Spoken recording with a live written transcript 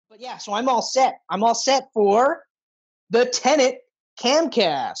But yeah, so I'm all set. I'm all set for the Tenet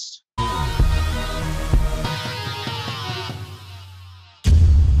Camcast.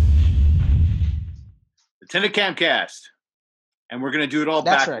 The Tenet Camcast. And we're going to do it all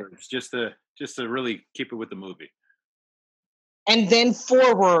That's backwards, right. just to really keep it with the movie. And then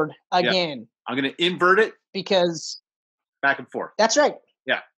forward again. Yeah. I'm going to invert it. Because back and forth. That's right.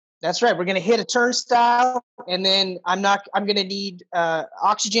 Yeah. That's right. We're going to hit a turnstile, and then I'm going to need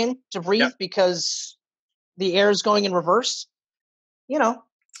oxygen to breathe because the air is going in reverse. You know.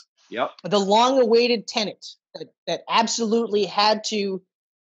 Yep. The long-awaited Tenet that absolutely had to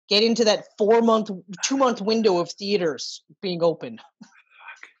get into that 2-month window of theaters being open.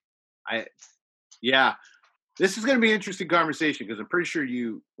 Yeah. This is going to be an interesting conversation because I'm pretty sure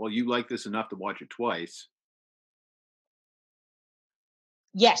you like this enough to watch it twice.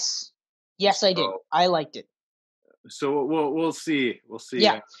 Yes, I did. I liked it. So we'll see. We'll see.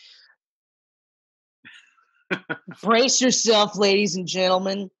 Yeah. Brace yourself, ladies and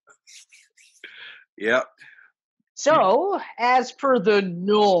gentlemen. Yep. So, as per the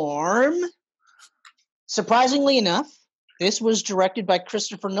norm, surprisingly enough, this was directed by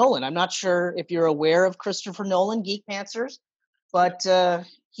Christopher Nolan. I'm not sure if you're aware of Christopher Nolan, Geek Pantsers, but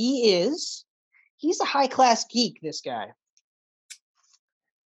he's a high-class geek, this guy.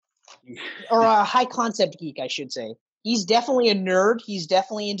 Or a high-concept geek, I should say. He's definitely a nerd. He's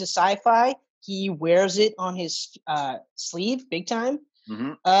definitely into sci-fi. He wears it on his sleeve, big time.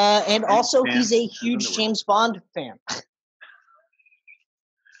 Mm-hmm. And also, he's a huge James Bond fan.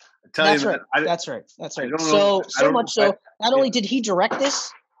 That's right. That's right. So much so, not only did he direct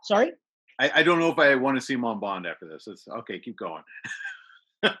this, sorry? I don't know if I want to see him on Bond after this. Okay, keep going.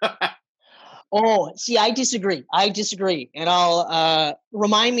 Oh, see, I disagree. And I'll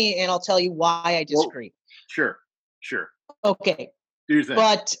remind me and I'll tell you why I disagree. Well, sure. Okay. Do your thing.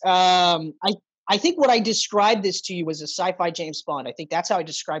 But I think what I described this to you was a sci-fi James Bond. I think that's how I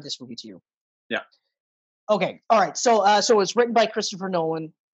described this movie to you. Yeah. Okay. All right. So it's written by Christopher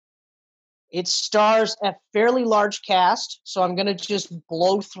Nolan. It stars a fairly large cast, so I'm going to just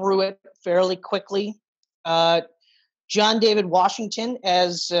blow through it fairly quickly. John David Washington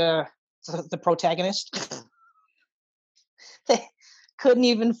as the protagonist. They couldn't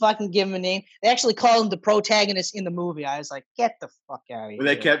even fucking give him a name. They actually called him the protagonist in the movie. I was like, get the fuck out of here. When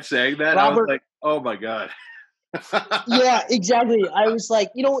they kept saying that, I was like, oh my God. Yeah, exactly. I was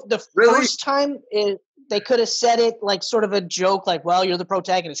like, first time they could have said it like sort of a joke, like, well, you're the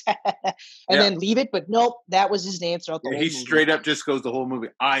protagonist, and then leave it. But nope, that was his name throughout the whole movie. He straight up just goes the whole movie,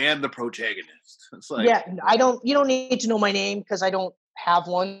 I am the protagonist. It's like, you don't need to know my name because I don't have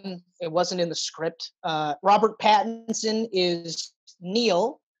one. It wasn't in the script. Robert Pattinson is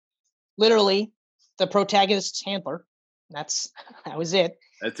Neil, literally the protagonist's handler. That was it.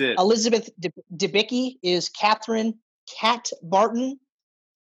 That's it. Elizabeth Debicki is Catherine Cat Barton,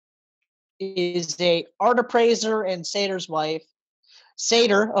 is a art appraiser and Sator's wife.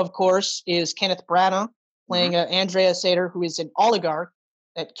 Sator, of course, is Kenneth Branagh, playing Andrea Sator, who is an oligarch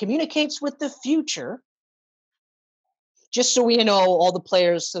that communicates with the future. Just so we know all the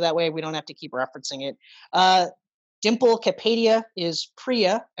players, so that way we don't have to keep referencing it. Dimple Kapadia is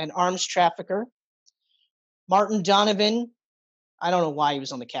Priya, an arms trafficker. Martin Donovan, I don't know why he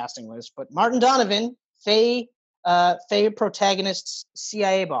was on the casting list, but Martin Donovan, Faye protagonist's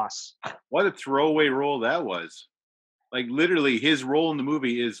CIA boss. What a throwaway role that was. Like, literally, his role in the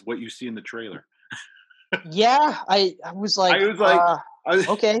movie is what you see in the trailer. Yeah, I was like,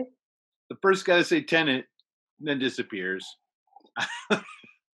 okay. The first guy to say Tenet, then disappears.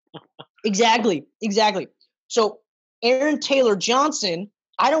 Exactly. So, Aaron Taylor Johnson,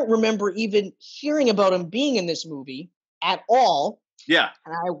 I don't remember even hearing about him being in this movie at all. Yeah.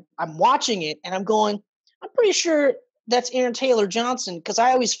 And I'm watching it, and I'm going, I'm pretty sure that's Aaron Taylor Johnson, because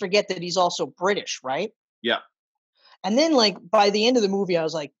I always forget that he's also British, right? Yeah. And then, like, by the end of the movie, I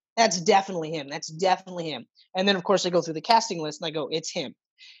was like, that's definitely him. And then, of course, I go through the casting list, and I go, it's him.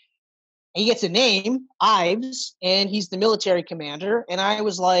 And he gets a name, Ives, and he's the military commander. And I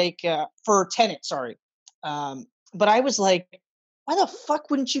was like, for Tenet, sorry. But I was like, why the fuck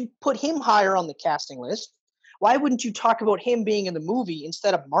wouldn't you put him higher on the casting list? Why wouldn't you talk about him being in the movie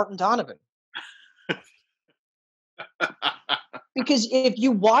instead of Martin Donovan? Because if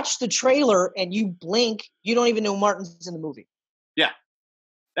you watch the trailer and you blink, you don't even know Martin's in the movie. Yeah,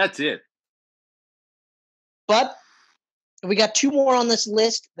 that's it. But we got two more on this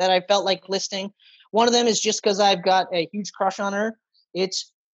list that I felt like listing. One of them is just because I've got a huge crush on her.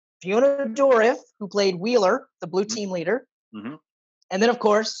 It's Fiona Dourif, who played Wheeler, the blue team leader. Mm-hmm. And then, of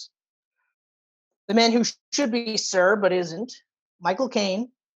course, the man who should be Sir but isn't, Michael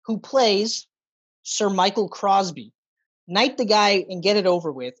Caine, who plays Sir Michael Crosby. Knight the guy and get it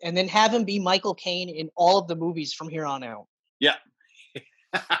over with, and then have him be Michael Caine in all of the movies from here on out. Yeah.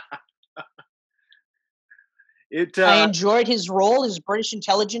 I enjoyed his role as British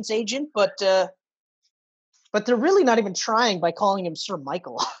intelligence agent, but they're really not even trying by calling him Sir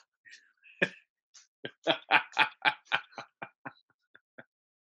Michael.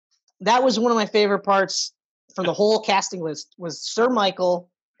 That was one of my favorite parts from the whole casting list was Sir Michael,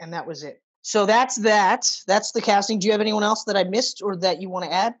 and that was it. So that's that. That's the casting. Do you have anyone else that I missed or that you want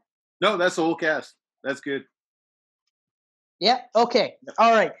to add? No, that's the whole cast. That's good. Yeah. Okay.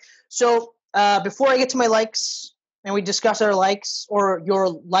 All right. So before I get to my likes and we discuss our likes or your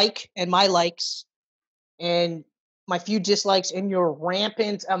like and my likes and my few dislikes and your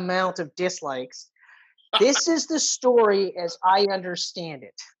rampant amount of dislikes, this is the story as I understand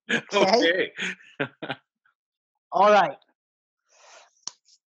it. Okay. All right.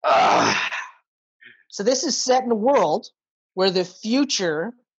 So this is set in a world where the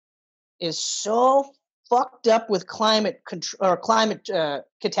future is so fucked up with climate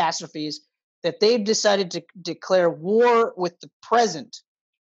catastrophes that they've decided to declare war with the present.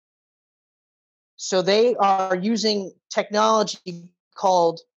 So they are using technology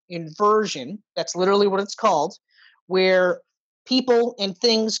called inversion. That's literally what it's called, where people and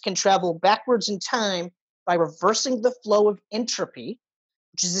things can travel backwards in time by reversing the flow of entropy,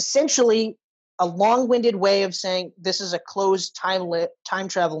 which is essentially a long-winded way of saying this is a closed time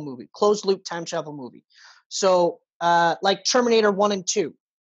travel movie, closed loop time travel movie. So like Terminator 1 and 2.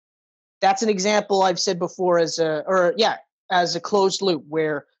 That's an example I've said before as a closed loop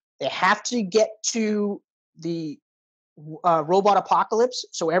where they have to get to the robot apocalypse.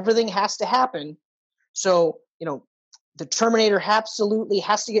 So everything has to happen. So, the Terminator absolutely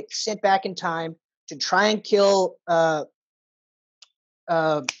has to get sent back in time to try and kill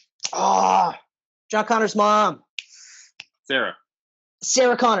John Connor's mom.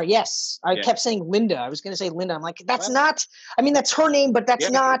 Sarah Connor, yes. I kept saying Linda. I was going to say Linda. I'm like, that's her name, but that's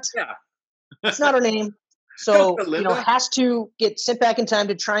not. Yeah. That's not her name. So, has to get sent back in time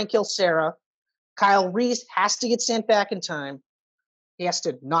to try and kill Sarah. Kyle Reese has to get sent back in time. He has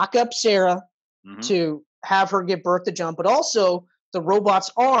to knock up Sarah to have her give birth to John. But also, the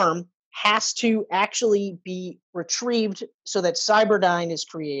robot's arm has to actually be retrieved so that Cyberdyne is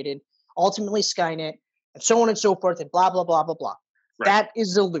created, ultimately Skynet, and so on and so forth, and blah, blah, blah, blah, blah. Right. That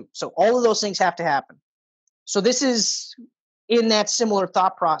is the loop. So all of those things have to happen. So this is in that similar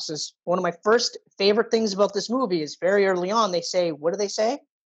thought process. One of my first favorite things about this movie is very early on, they say, what do they say?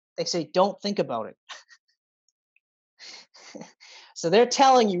 They say, don't think about it. So they're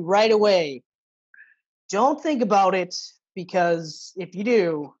telling you right away, don't think about it, because if you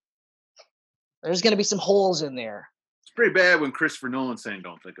do, there's going to be some holes in there. It's pretty bad when Christopher Nolan's saying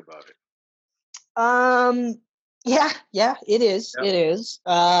don't think about it. Yeah, it is. Yep. It is.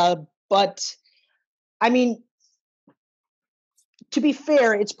 But I mean, to be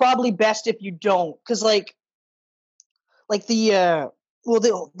fair, it's probably best if you don't, because the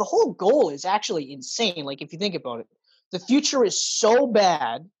whole goal is actually insane. Like, if you think about it, the future is so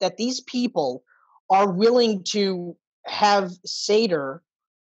bad that these people are willing to have Sator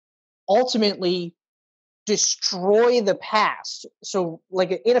ultimately destroy the past. So,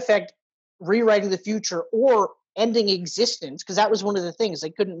 in effect, rewriting the future or ending existence, because that was one of the things. They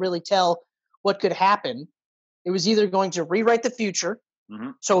couldn't really tell what could happen. It was either going to rewrite the future.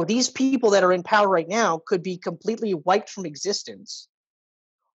 Mm-hmm. So these people that are in power right now could be completely wiped from existence.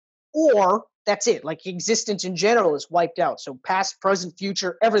 Or that's it. Like, existence in general is wiped out. So past, present,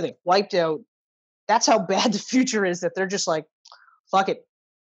 future, everything wiped out. That's how bad the future is, that they're just like, fuck it.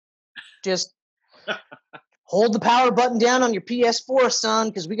 Just hold the power button down on your PS4, son,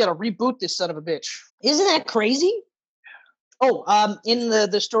 because we got to reboot this son of a bitch. Isn't that crazy? Oh, in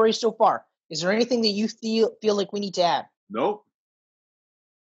the story so far, is there anything that you feel like we need to add? Nope.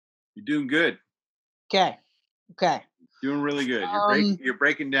 You're doing good. Okay. Doing really good. You're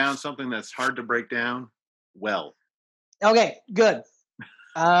breaking down something that's hard to break down well. Okay, good.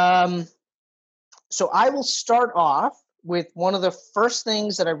 So I will start off with one of the first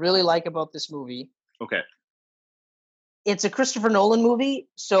things that I really like about this movie. Okay. It's a Christopher Nolan movie,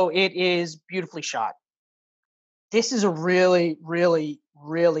 so it is beautifully shot. This is a really, really,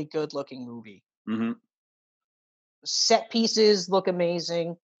 really good-looking movie. Mm-hmm. Set pieces look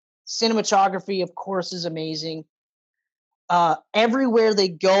amazing. Cinematography, of course, is amazing. Everywhere they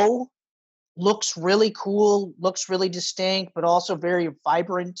go looks really cool, looks really distinct, but also very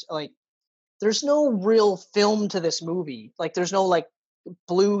vibrant. Like, there's no real film to this movie. Like, there's no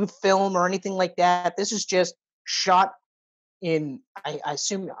blue film or anything like that. This is just shot I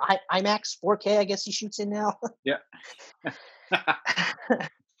assume IMAX 4K. I guess he shoots in now. Yeah.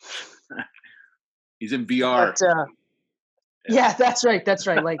 He's in VR. But yeah, that's right. That's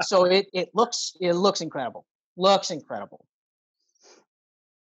right. Like, so it looks incredible. Looks incredible.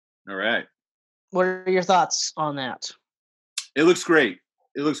 All right. What are your thoughts on that? It looks great.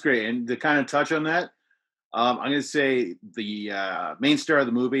 It looks great. And to kind of touch on that, I'm going to say the main star of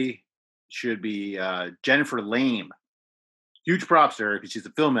the movie should be Jennifer Lame. Huge props to her because she's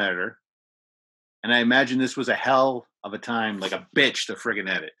a film editor. And I imagine this was a hell of a time, like a bitch to friggin'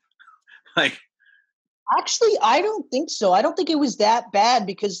 edit. Like, Actually, I don't think so. I don't think it was that bad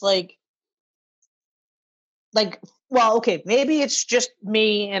because well, okay, maybe it's just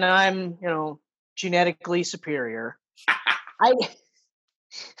me and I'm, genetically superior. I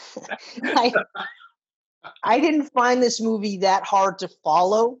I I didn't find this movie that hard to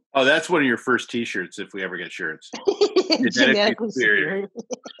follow. oh, that's one of your first T-shirts if we ever get shirts. Genetically superior.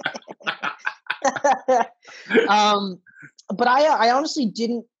 But I honestly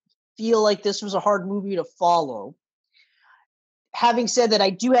didn't feel like this was a hard movie to follow. Having said that, I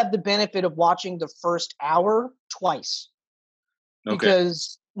do have the benefit of watching the first hour twice. Okay.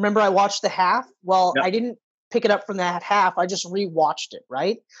 Because remember, I watched the half. Well, Yep. I didn't pick it up from that half. I just rewatched it,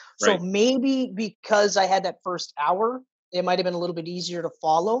 right? So Right. maybe because I had that first hour, it might have been a little bit easier to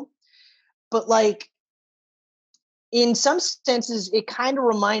follow. But like in some senses, it kind of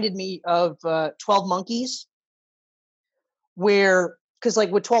reminded me of 12 Monkeys, where because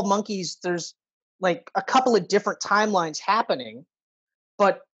like with 12 Monkeys, there's like a couple of different timelines happening,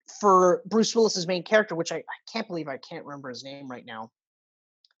 but for Bruce Willis's main character, which I can't believe I can't remember his name right now,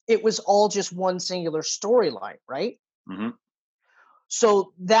 it was all just one singular storyline, right? Mm-hmm.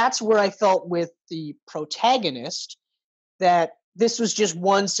 So that's where I felt with the protagonist that this was just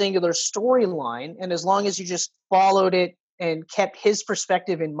one singular storyline. And as long as you just followed it and kept his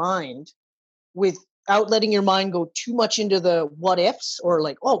perspective in mind without letting your mind go too much into the what ifs or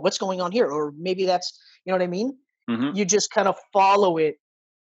like, oh, what's going on here? Or maybe that's, you know what I mean? Mm-hmm. You just kind of follow it.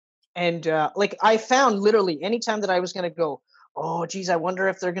 And like I found literally anytime that I was going to go, oh, geez, I wonder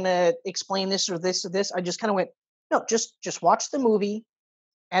if they're going to explain this or this or this. I just kind of went, no, just watch the movie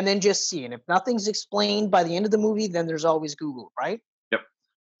and then just see. And if nothing's explained by the end of the movie, then there's always Google, right? Yep.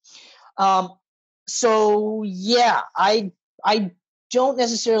 So yeah, I don't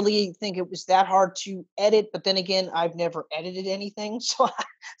necessarily think it was that hard to edit, but then again, I've never edited anything, so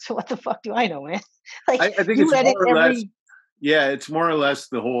so what the fuck do I know, man? Like I think you it's edit more or less. every Yeah, it's more or less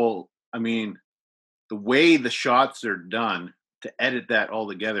the whole. I mean, the way the shots are done to edit that all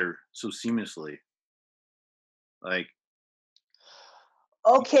together so seamlessly. Like,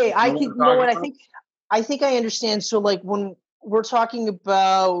 okay, I know what can I'm you know what talking about? I think I understand. So like when we're talking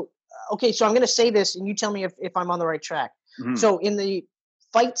about okay, so I'm gonna say this and you tell me if I'm on the right track. Mhm. So in the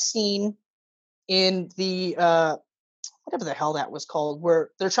fight scene in the whatever the hell that was called,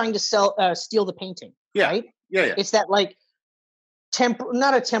 where they're trying to steal the painting, Yeah, right? yeah. It's that like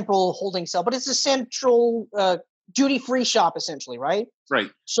not a temporal holding cell, but it's a central duty-free shop essentially, right?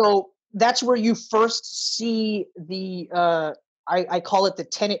 Right. So that's where you first see the I call it the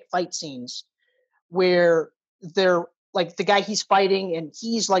Tenet fight scenes, where they're like the guy he's fighting and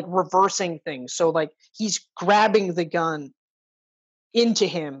he's like reversing things. So like he's grabbing the gun into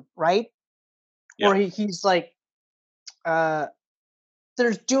him, right? Or Yeah. he's like uh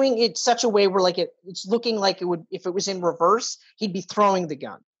they're doing it such a way where like it's looking like it would if it was in reverse, he'd be throwing the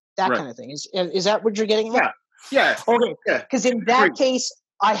gun. That Right. kind of thing. Is that what you're getting at? Yeah. Yeah. Okay. Yeah. Because in that case,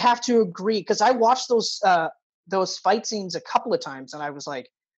 I have to agree. Because I watched those fight scenes a couple of times, and I was like,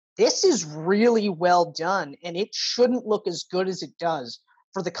 this is really well done, and it shouldn't look as good as it does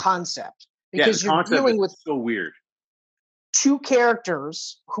for the concept. Yeah. Because The you're concept dealing is with so weird. two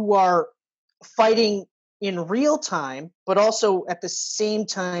characters who are fighting in real time, but also at the same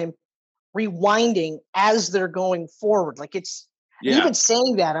time rewinding as they're going forward. Like it's and Yeah. even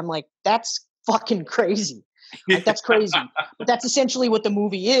saying that, I'm like, that's fucking crazy. Like that's crazy. But that's essentially what the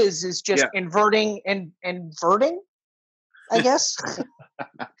movie is just Yeah. inverting and inverting, I guess.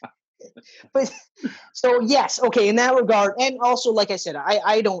 But so yes, okay, in that regard, and also like I said,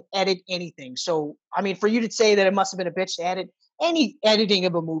 I don't edit anything. So I mean, for you to say that it must have been a bitch to edit, any editing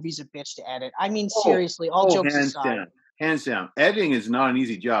of a movie's a bitch to edit. I mean, seriously, all jokes hands aside. down. Hands down. Editing is not an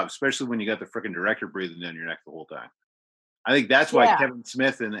easy job, especially when you got the freaking director breathing down your neck the whole time. I think that's why Yeah. Kevin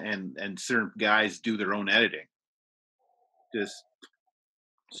Smith and certain guys do their own editing. Just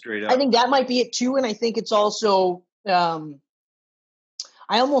straight up. I think that might be it too, and I think it's also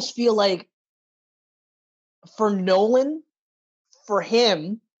I almost feel like for Nolan, for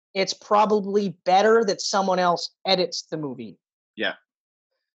him, it's probably better that someone else edits the movie. Yeah.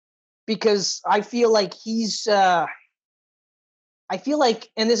 Because I feel like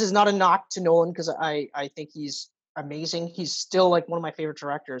and this is not a knock to Nolan because I think he's amazing. He's still like one of my favorite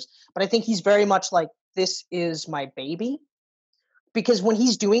directors, but I think he's very much like, this is my baby. Because when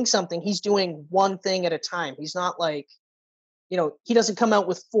he's doing something, he's doing one thing at a time. He's not like, he doesn't come out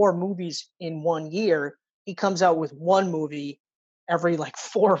with 4 movies in 1 year. He comes out with one movie every like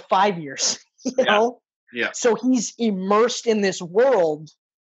 4 or 5 years, know? Yeah. So he's immersed in this world.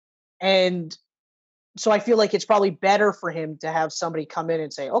 And so I feel like it's probably better for him to have somebody come in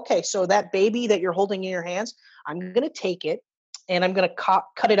and say, okay, so that baby that you're holding in your hands, I'm going to take it and I'm going to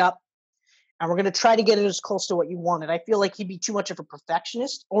cut it up. And we're going to try to get it as close to what you wanted. I feel like he'd be too much of a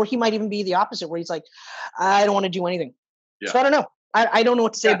perfectionist, or he might even be the opposite, where he's like, I don't want to do anything. Yeah. So I don't know. I don't know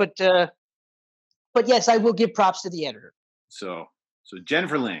what to say, but yes, I will give props to the editor. So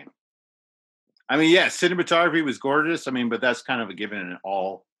Jennifer Lane. I mean, yeah, cinematography was gorgeous. I mean, but that's kind of a given in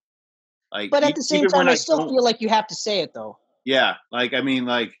all. Like, but at the same time, I still feel like you have to say it, though. Yeah, like, I mean,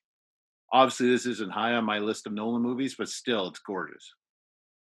 like, obviously this isn't high on my list of Nolan movies, but still, it's gorgeous.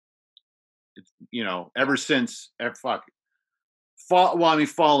 It's, ever since,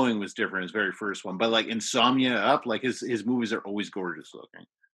 Following was different, his very first one, but like Insomnia Up, like his movies are always gorgeous looking.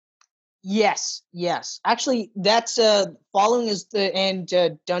 Yes. Actually, that's Following is and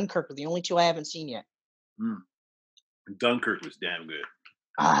Dunkirk are the only 2 I haven't seen yet. Dunkirk was damn good.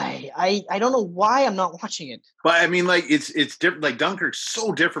 I don't know why I'm not watching it. But I mean, like, it's different. Like, Dunkirk's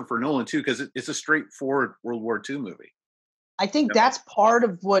so different for Nolan too, because it's a straightforward World War II movie. I think that's part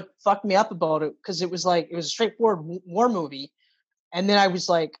of what fucked me up about it, because it was a straightforward war movie, and then I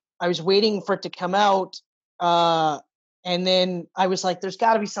was waiting for it to come out, and then I was like, there's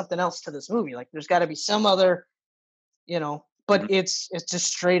got to be something else to this movie. Like, there's got to be some other, but it's just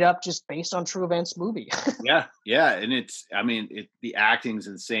straight up just based on true events movie. Yeah, and the acting's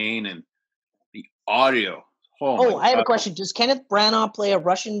insane, and the audio. Oh, I have a question. Does Kenneth Branagh play a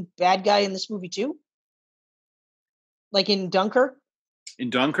Russian bad guy in this movie too? Like in Dunkirk? In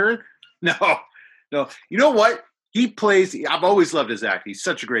Dunkirk? No. You know what? He plays, I've always loved his acting. He's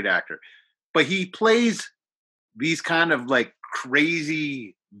such a great actor. But he plays these kind of like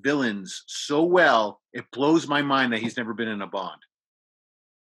crazy villains so well, it blows my mind that he's never been in a Bond.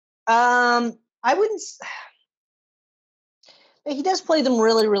 I wouldn't. He does play them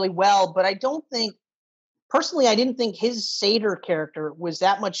really, really well, but I don't think, personally, I didn't think his Sator character was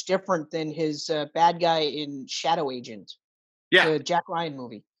that much different than his bad guy in Shadow Agent, the Jack Ryan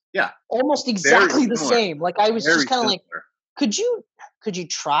movie. Yeah, almost exactly the same. Like, I was just kind of like, could you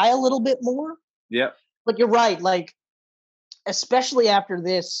try a little bit more? Yeah, but you're right. Like, especially after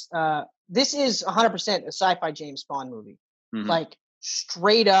this, this is 100% a sci-fi James Bond movie. Mm-hmm. Like,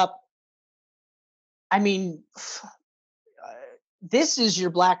 straight up. I mean, this is your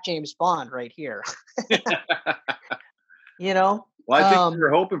Black James Bond right here. Well, I think we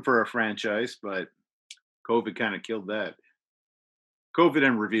were hoping for a franchise, but COVID kind of killed that. COVID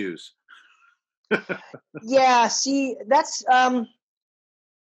and reviews. Yeah, see, that's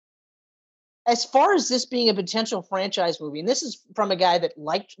as far as this being a potential franchise movie, and this is from a guy that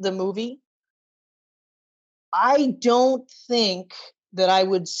liked the movie, I don't think that I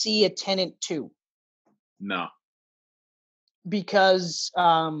would see a Tenet 2. No. Because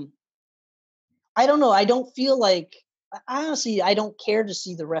I don't know. I don't feel like, honestly, I don't care to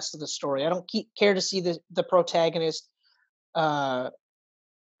see the rest of the story. I don't care to see the protagonist.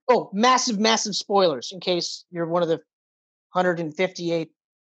 Massive spoilers in case you're one of the 158.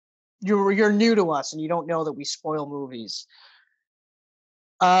 You're new to us and you don't know that we spoil movies.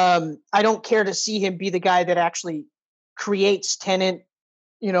 I don't care to see him be the guy that actually creates Tenet,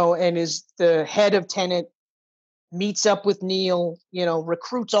 and is the head of Tenet, meets up with Neil,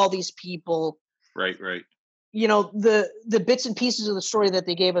 recruits all these people. Right. The bits and pieces of the story that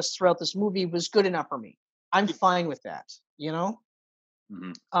they gave us throughout this movie was good enough for me. I'm fine with that,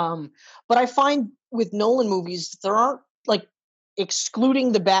 Mm-hmm. But I find with Nolan movies, there aren't, like,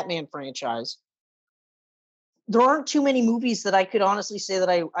 excluding the Batman franchise, there aren't too many movies that I could honestly say that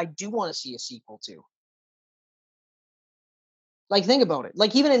I do want to see a sequel to. Like, think about it.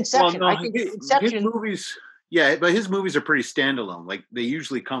 Like, even Inception. I think Inception. His movies, yeah, but his movies are pretty standalone. Like, they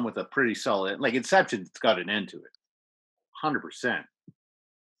usually come with a pretty solid, like Inception's got an end to it. 100%.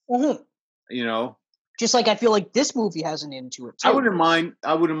 Mm-hmm. Just like I feel like this movie has an end to it too. I wouldn't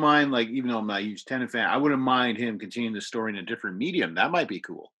mind, like, even though I'm not a huge Tenet fan, I wouldn't mind him continuing the story in a different medium. That might be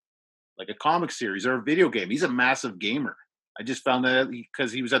cool. Like a comic series or a video game. He's a massive gamer. I just found that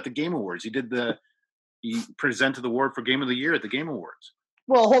because he was at the Game Awards. He presented the award for Game of the Year at the Game Awards.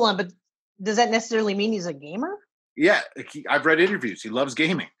 Well, hold on, but does that necessarily mean he's a gamer? Yeah, I've read interviews. He loves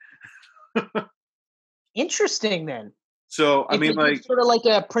gaming. Interesting, then. So I If mean, he did like, sort of like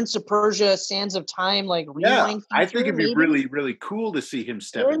a Prince of Persia, Sands of Time, like yeah, rewind I think feature, it'd be maybe. really, really cool to see him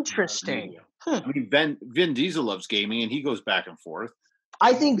step into the Interesting. media. I mean, Vin Diesel loves gaming, and he goes back and forth.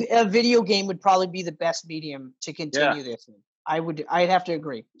 I think a video game would probably be the best medium to Yeah, continue this. I'd have to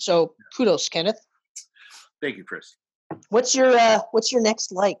agree. So kudos, Kenneth. thank you, Chris. What's your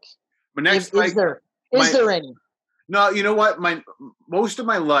next like? But next, Is there my any? no, you know what? My most of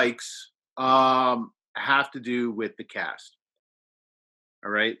my likes have to do with the cast.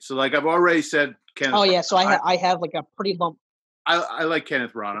 All right, so like I've already said, Kenneth. Oh yeah, so I have like a pretty lump. I like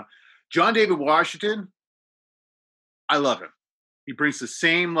Kenneth Branagh. John David Washington, I love him. He brings the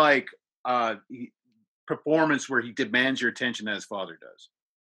same performance where he demands your attention as his father does.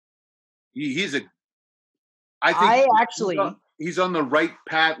 He's a. I think he's on the right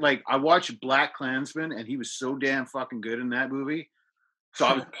path. Like I watched Black Klansman, and he was so damn fucking good in that movie. So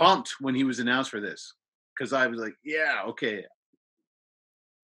I was pumped when he was announced for this because I was like, yeah, okay.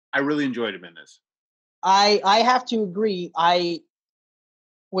 I really enjoyed him in this. I have to agree. I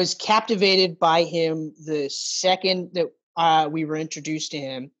was captivated by him the second that we were introduced to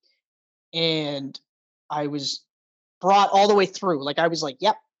him, and I was brought all the way through. Like I was like,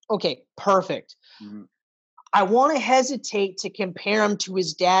 "Yep, okay, perfect." Mm-hmm. I want to hesitate to compare him to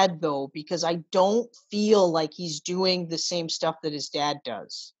his dad though, because I don't feel like he's doing the same stuff that his dad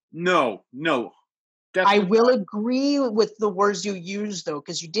does. No, I will agree with the words you use though,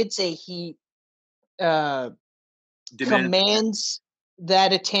 because you did say he commands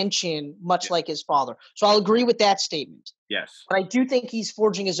that attention much like his father. So I'll agree with that statement. Yes. But I do think he's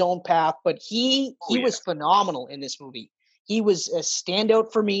forging his own path, but he was phenomenal in this movie. He was a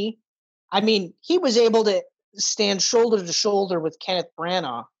standout for me. I mean, he was able to stand shoulder to shoulder with Kenneth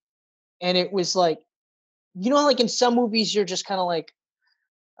Branagh, and it was like, like in some movies you're just kind of like,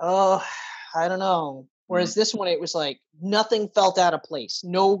 oh, I don't know. Whereas this one, it was like nothing felt out of place.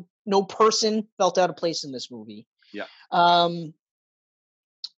 No person felt out of place in this movie. Yeah.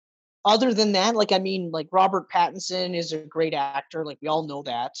 Other than that, like I mean, like Robert Pattinson is a great actor. Like we all know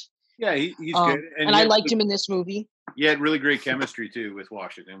that. Yeah, he's good, and I liked him in this movie. He had really great chemistry too with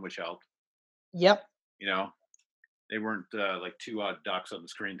Washington, which helped. Yep. They weren't like two odd ducks on the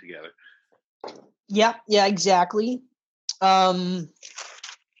screen together. Yeah, exactly.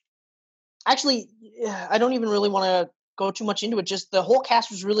 Actually, I don't even really want to go too much into it. Just the whole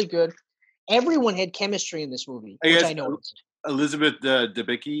cast was really good. Everyone had chemistry in this movie, which I noticed. Elizabeth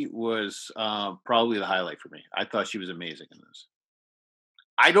Debicki was probably the highlight for me. I thought she was amazing in this.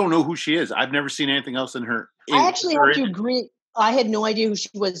 I don't know who she is. I've never seen anything else in her. I actually have to agree. I had no idea who she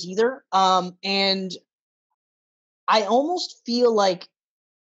was either. And I almost feel like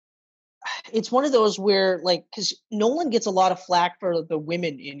it's one of those where, like, because Nolan gets a lot of flack for the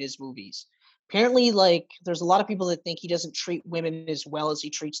women in his movies. Apparently, like, there's a lot of people that think he doesn't treat women as well as he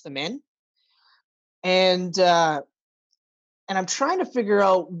treats the men. And I'm trying to figure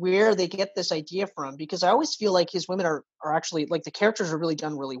out where they get this idea from, because I always feel like his women are actually, like, the characters are really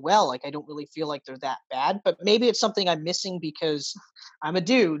done really well. Like, I don't really feel like they're that bad, but maybe it's something I'm missing because I'm a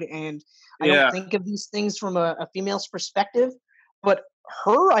dude and I don't think of these things from a female's perspective. But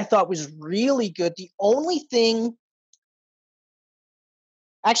her, I thought, was really good. The only thing,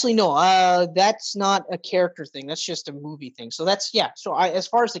 actually, no, that's not a character thing. That's just a movie thing. So that's, yeah. So as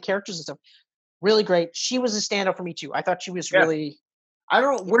far as the characters and stuff, really great. She was a standout for me too. I thought she was really. I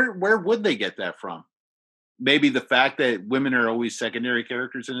don't know where would they get that from? Maybe the fact that women are always secondary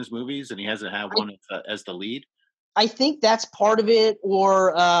characters in his movies, and he hasn't had one as the lead. I think that's part of it,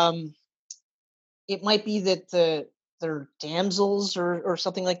 or it might be that they're damsels or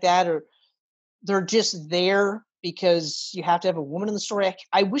something like that, or they're just there because you have to have a woman in the story.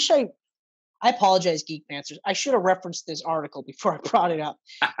 I wish I apologize, Geek Pantsers. I should have referenced this article before I brought it up,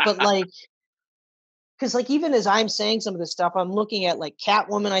 but like. Because like even as I'm saying some of this stuff, I'm looking at like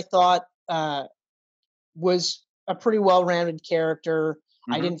Catwoman. I thought was a pretty well-rounded character.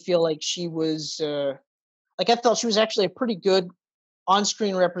 Mm-hmm. I didn't feel like she was like I felt she was actually a pretty good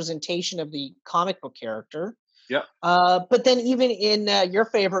on-screen representation of the comic book character. Yeah. But then even in your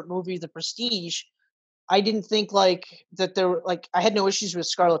favorite movie, The Prestige, I didn't think like that there were like I had no issues with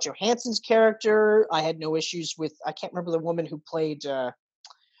Scarlett Johansson's character. I had no issues with I can't remember the woman who played.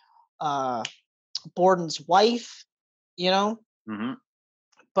 Borden's wife, mm-hmm.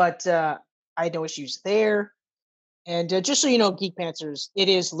 But I had no issues there. And just so you know, Geek Pantsers, it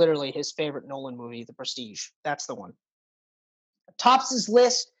is literally his favorite Nolan movie, The Prestige. That's the one. Tops his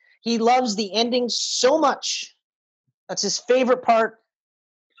list. He loves the ending so much. That's his favorite part.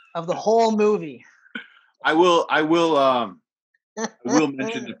 of the whole movie. I will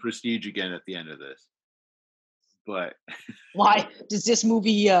mention the Prestige again at the end of this. But why does this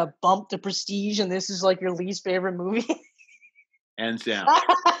movie bump the Prestige and this is like your least favorite movie? Hands down.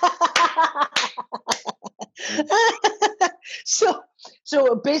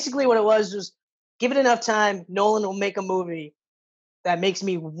 So basically what it was give it enough time, Nolan will make a movie that makes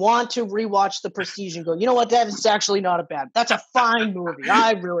me want to rewatch the Prestige and go, you know what, that is actually not that's a fine movie.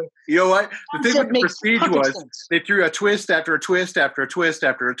 I really, you know what, the thing with the Prestige was sense. They threw a twist after a twist after a twist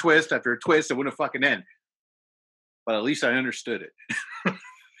after a twist after a twist that wouldn't fucking end, but at least I understood it.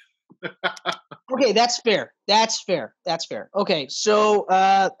 Okay, that's fair. Okay, so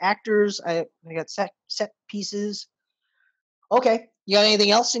actors, I got set pieces. Okay, you got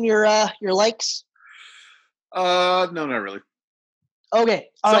anything else in your likes? No, not really. Okay,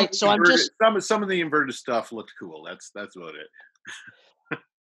 all right. So I'm just some of the inverted stuff looked cool. That's about it.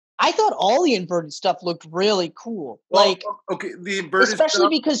 I thought all the inverted stuff looked really cool. Well, like, okay, the inverted especially stuff,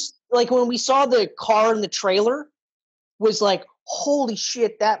 because like when we saw the car in the trailer, was like, holy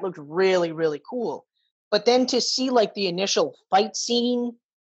shit, that looked really, really cool. But then to see like the initial fight scene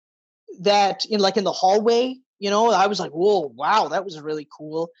that in the hallway, I was like, whoa, wow, that was really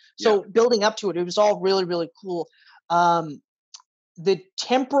cool. So building up to it, it was all really, really cool. The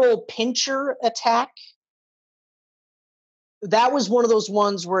temporal pincher attack, that was one of those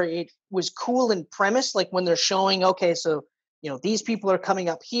ones where it was cool in premise, like when they're showing, okay, so these people are coming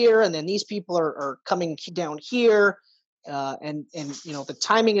up here and then these people are coming down here, and the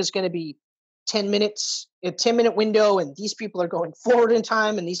timing is going to be 10 minutes, a 10-minute window, and these people are going forward in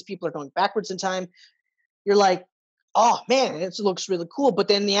time and these people are going backwards in time. You're like, oh man, it looks really cool. But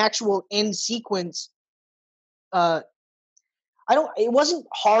then the actual end sequence, it wasn't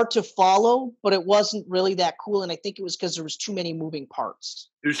hard to follow, but it wasn't really that cool. And I think it was because there was too many moving parts.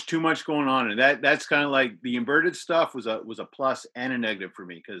 There's too much going on. And that's kind of like the inverted stuff was a plus and a negative for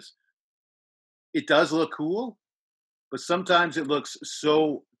me, because it does look cool, but sometimes it looks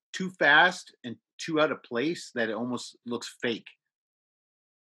so too fast and too out of place that it almost looks fake.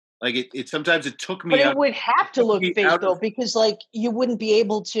 Like it sometimes it took me. But it would have to look fake though, because like you wouldn't be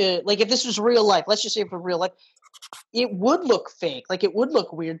able to, like if this was real life, let's just say for real life, it would look fake. Like it would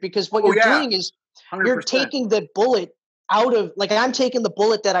look weird because what you're doing is 100%. You're taking the bullet out of, like I'm taking the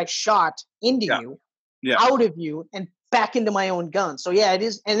bullet that I shot into you, out of you and back into my own gun. So yeah, it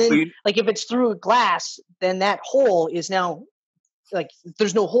is. And then like if it's through glass, then that hole is now like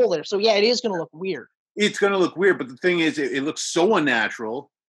there's no hole there. So yeah, it is going to look weird. It's going to look weird, but the thing is, it looks so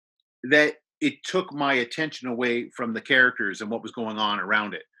unnatural that it took my attention away from the characters and what was going on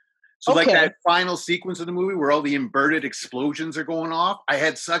around it. So like that final sequence of the movie where all the inverted explosions are going off, I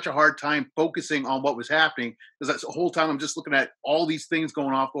had such a hard time focusing on what was happening, because the whole time I'm just looking at all these things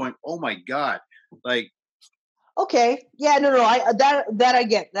going off going, oh my God. Like, okay. Yeah, no, that I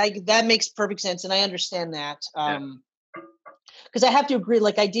get. That makes perfect sense. And I understand that. Because I have to agree,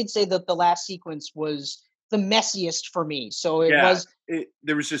 like I did say that the last sequence was the messiest for me. So it was,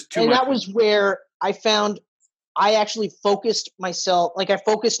 there was just too much. And that was where I found I actually focused myself, like I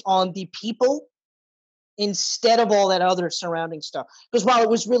focused on the people instead of all that other surrounding stuff. Because while it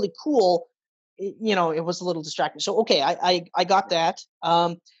was really cool, it was a little distracting. So, okay, I got that.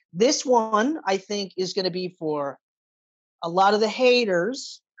 This one I think is going to be for a lot of the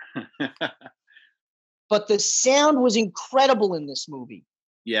haters, but the sound was incredible in this movie.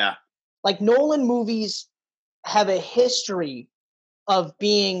 Yeah. Like Nolan movies have a history of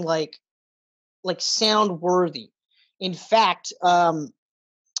being like sound worthy. In fact, the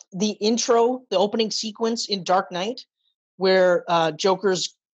opening sequence in Dark Knight, where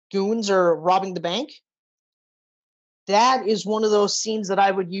Joker's goons are robbing the bank, that is one of those scenes that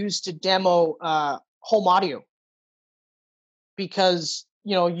I would use to demo home audio, because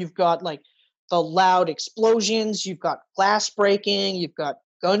you've got like the loud explosions, you've got glass breaking, you've got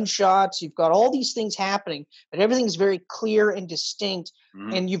gunshots, you've got all these things happening, but everything's very clear and distinct.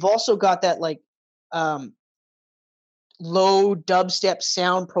 Mm-hmm. And you've also got that like low dubstep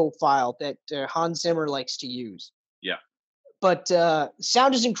sound profile that Hans Zimmer likes to use. Yeah. But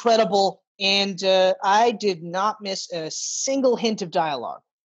sound is incredible, and I did not miss a single hint of dialogue.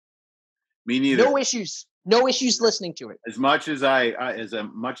 Me neither. No issues listening to it. As much as I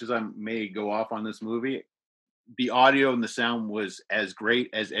may go off on this movie, the audio and the sound was as great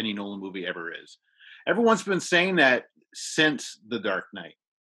as any Nolan movie ever is. Everyone's been saying that since The Dark Knight.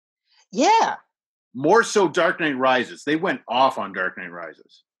 Yeah. More so Dark Knight Rises. They went off on Dark Knight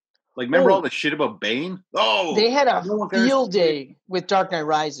Rises. Like, remember all the shit about Bane? Oh! They had a field day with Dark Knight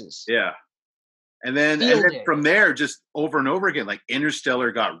Rises. Yeah. Field then day. from there, just over and over again, like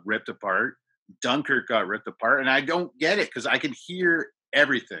Interstellar got ripped apart, Dunkirk got ripped apart, and I don't get it because I can hear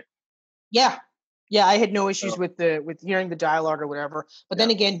everything. Yeah. Yeah, I had no issues So, with hearing the dialogue or whatever. But yeah.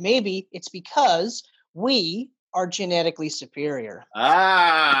 then again, maybe it's because we are genetically superior.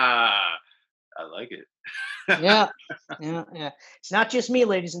 Ah, I like it. Yeah. Yeah, yeah. It's not just me,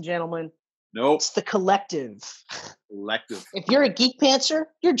 ladies and gentlemen. Nope. It's the collective. Collective. If you're a geek pantser,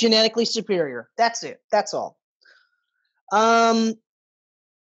 you're genetically superior. That's it. That's all. Um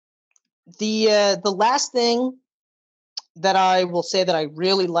the last thing that I will say that I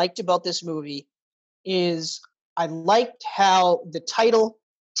really liked about this movie is I liked how the title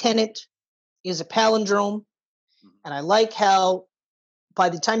Tenet is a palindrome, and I like how by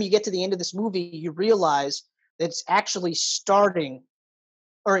the time you get to the end of this movie, you realize that it's actually starting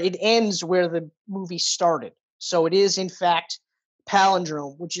or it ends where the movie started. So it is in fact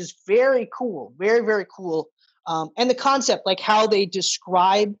palindrome, which is very cool, very very cool. And the concept, like how they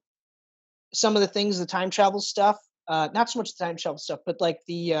describe some of the things, the time travel stuff, not so much the time travel stuff, but like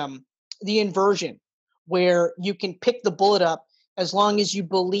the inversion, where you can pick the bullet up as long as you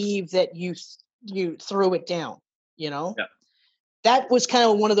believe that you threw it down. You know, Yeah. that was kind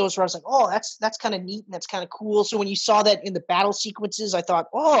of one of those where I was like, oh, that's kind of neat and that's kind of cool. So when you saw that in the battle sequences, I thought,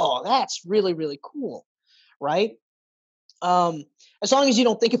 oh, that's really really cool, right? Um, as long as you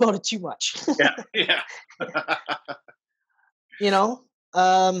don't think about it too much. Yeah. Yeah. You know.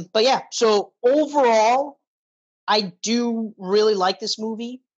 But yeah, so overall I do really like this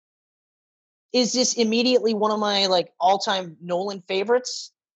movie. Is this immediately one of my like all-time Nolan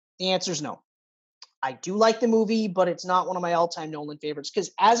favorites? The answer is no. I do like the movie, but it's not one of my all-time Nolan favorites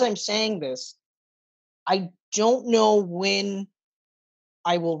because as I'm saying this, I don't know when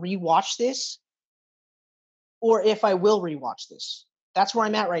I will rewatch this or if I will rewatch this. That's where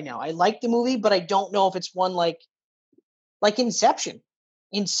I'm at right now. I like the movie, but I don't know if it's one like Inception.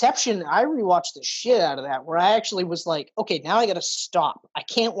 Inception, I rewatched the shit out of that where I actually was like, okay, now I got to stop. I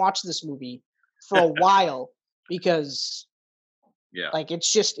can't watch this movie for a while because Yeah. like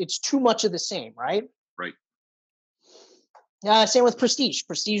it's too much of the same, right? Right. Same with Prestige.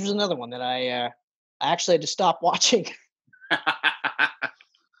 Prestige was another one that I actually had to stop watching.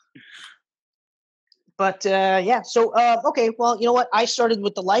 But yeah, so okay, well, you know what? I started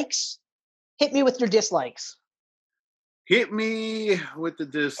with the likes. Hit me with your dislikes. Hit me with the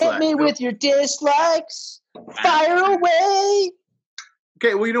Hit dislike. me with your dislikes. Fire away.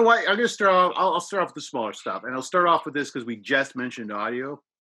 Okay, well, you know what? I'm gonna start off. I'll start off with the smaller stuff, and I'll start off with this because we just mentioned audio.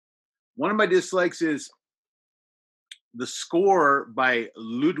 One of my dislikes is the score by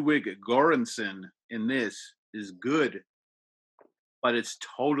Ludwig Göransson in this is good, but it's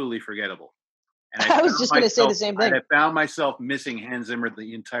totally forgettable. And I was just going to say the same thing. I found myself missing Hans Zimmer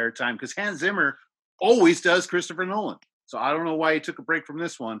the entire time because Hans Zimmer always does Christopher Nolan. So I don't know why he took a break from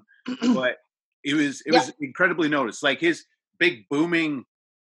this one, but it was incredibly noticed. Like his big booming,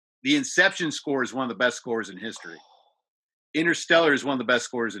 the Inception score is one of the best scores in history. Interstellar is one of the best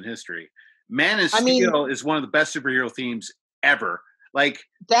scores in history. Man of Steel is one of the best superhero themes ever. Like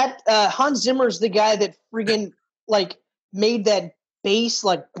that Hans Zimmer's the guy that friggin' like made that bass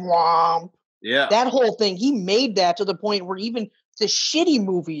like blom. Yeah. That whole thing, he made that to the point where even the shitty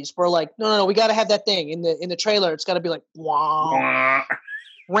movies were like, no, we got to have that thing in the trailer. It's got to be like womp,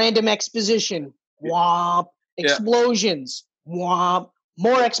 random exposition, womp, explosions, womp,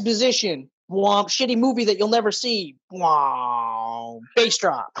 more exposition, womp, shitty movie that you'll never see, womp, bass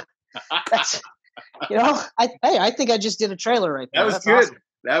drop. That's, you know, I think I just did a trailer right there. That was That's good. awesome.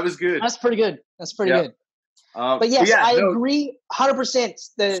 That was good. That's pretty good. That's pretty good. But yes, yeah, I agree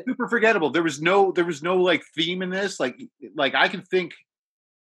 100%. Super forgettable. There was no like theme in this. Like I can think.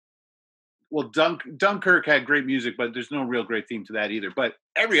 Well, Dunkirk had great music, but there's no real great theme to that either. But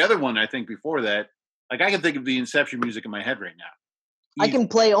every other one, I think before that, like I can think of the Inception music in my head right now. I can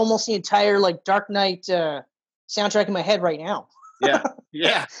play almost the entire like Dark Knight soundtrack in my head right now.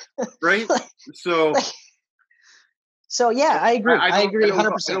 Yeah, right. So. So yeah, I agree. I agree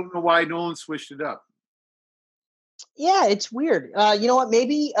 100%. I don't know why Nolan switched it up. Yeah, it's weird. You know what?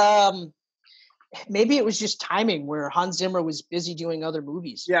 Maybe it was just timing where Hans Zimmer was busy doing other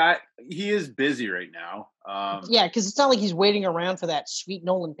movies. Yeah, he is busy right now. Yeah, because it's not like he's waiting around for that sweet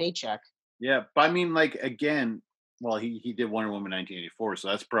Nolan paycheck. Yeah, but I mean, like again, well, he did Wonder Woman 1984, so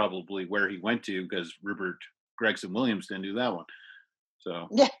that's probably where he went to because Rupert Gregson Williams didn't do that one. So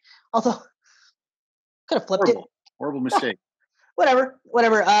yeah, although could have flipped it. Horrible mistake. Whatever.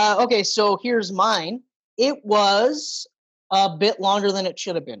 Okay, so here's mine. It was a bit longer than it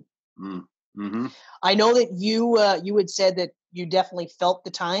should have been. Mm-hmm. I know that you had said that you definitely felt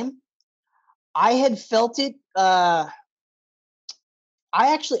the time. I had felt it. I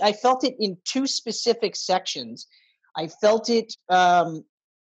felt it in two specific sections. I felt it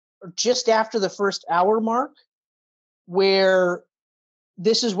just after the first hour mark, where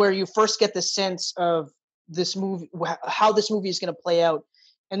this is where you first get the sense of this movie, how this movie is going to play out,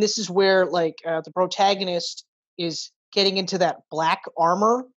 and this is where like the protagonist is getting into that black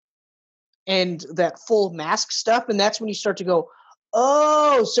armor and that full mask stuff, and that's when you start to go,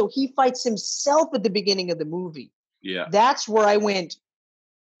 oh, so he fights himself at the beginning of the movie. Yeah. That's where I went,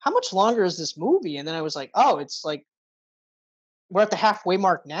 how much longer is this movie? And then I was like, oh, it's like we're at the halfway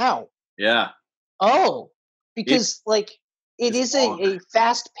mark now. Yeah. Oh, because like it is long. a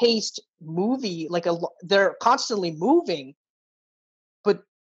fast-paced movie. Like they're constantly moving, but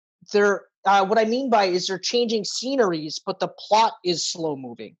they're what I mean by is they're changing sceneries, but the plot is slow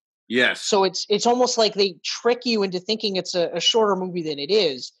moving. Yes. So it's almost like they trick you into thinking it's a shorter movie than it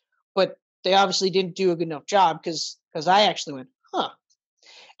is, but they obviously didn't do a good enough job because I actually went, huh.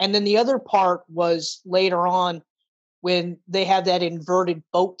 And then the other part was later on when they have that inverted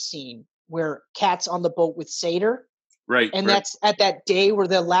boat scene where Kat's on the boat with Sator. Right. And right. that's at that day where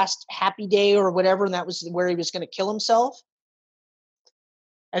the last happy day or whatever, and that was where he was going to kill himself.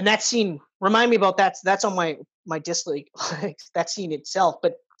 And that scene, remind me about that. That's on my dislike, that scene itself.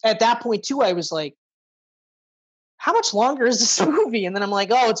 But at that point too, I was like, how much longer is this movie? And then I'm like,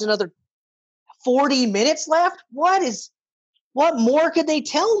 oh, it's another 40 minutes left. What more could they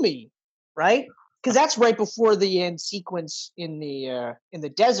tell me? Right? Because that's right before the end sequence in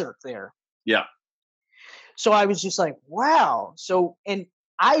the desert there. Yeah. So I was just like, wow. So, and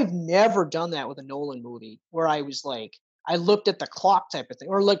I've never done that with a Nolan movie where I was like, I looked at the clock type of thing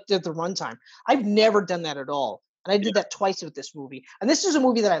or looked at the runtime. I've never done that at all. And I did that twice with this movie. And this is a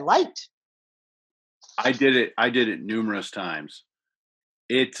movie that I liked. I did it numerous times.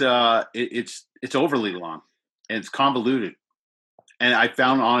 It's overly long and it's convoluted. And I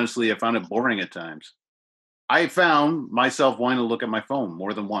found it boring at times. I found myself wanting to look at my phone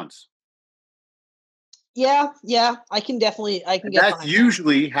more than once. Yeah, I can get that's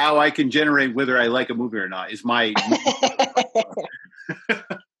usually that. How I can generate whether I like a movie or not is my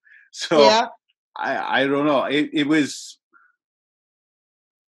so yeah. I don't know. It was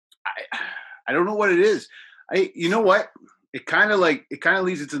I don't know what it is. You know what? It kind of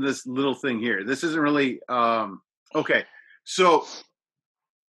leads into this little thing here. This isn't really okay. So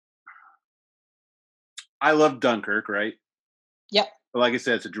I love Dunkirk, right? Yep. But like I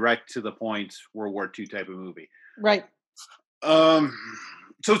said, it's a direct to the point World War II type of movie. Right. So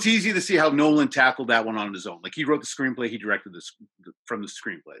it's easy to see how Nolan tackled that one on his own. Like he wrote the screenplay, he directed this from the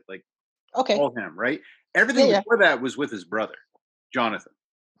screenplay. Like all him, right? Everything before that was with his brother, Jonathan.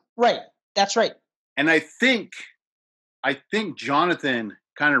 Right. That's right. And I think Jonathan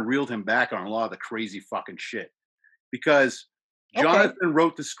kind of reeled him back on a lot of the crazy fucking shit. Because Jonathan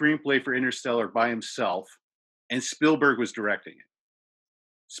wrote the screenplay for Interstellar by himself, and Spielberg was directing it.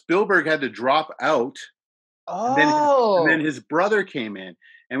 Spielberg had to drop out, and then his brother came in.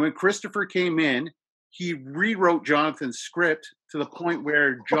 And when Christopher came in, he rewrote Jonathan's script to the point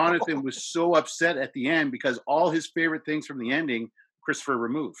where Jonathan was so upset at the end because all his favorite things from the ending, Christopher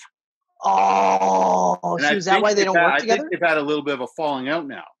removed. Oh, so is that why they don't work together? I think they've had a little bit of a falling out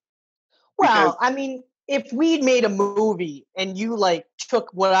now. Well, I mean, if we'd made a movie and you like took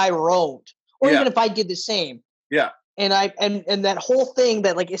what I wrote, or even if I did the same, and and that whole thing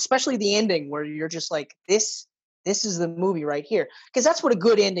that like, especially the ending where you're just like, this is the movie right here, because that's what a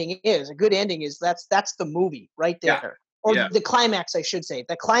good ending is. A good ending is that's the movie right there, or the climax, I should say.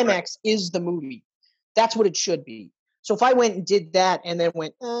 The climax is the movie. That's what it should be. So if I went and did that and then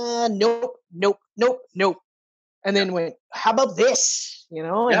went, nope, and then went, how about this? You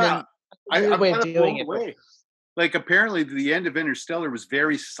know, and then I'm way of doing it. Away. Like apparently the end of Interstellar was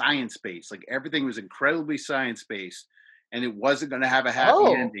very science-based. Like everything was incredibly science-based, and it wasn't going to have a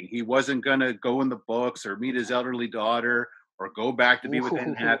happy ending. He wasn't going to go in the books or meet his elderly daughter or go back to be with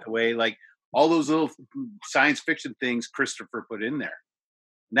Anne Hathaway. Like all those little science fiction things Christopher put in there.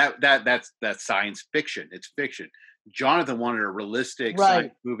 That's science fiction. It's fiction. Jonathan wanted a realistic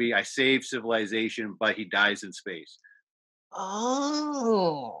science movie. I saved civilization, but he dies in space.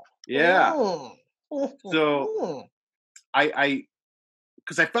 Oh. Yeah. So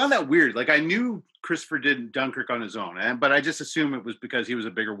because I found that weird. Like I knew Christopher did Dunkirk on his own, but I just assumed it was because he was a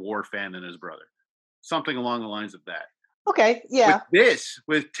bigger war fan than his brother. Something along the lines of that. Okay, yeah.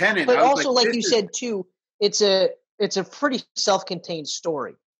 With Tenet, but also like you said too, it's a pretty self-contained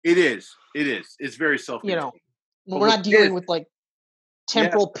story. It is. It's very self-contained. You know, we're not dealing with like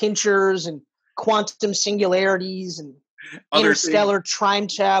temporal pinchers and quantum singularities and interstellar time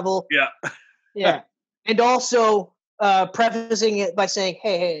travel. Yeah. Yeah. And also prefacing it by saying,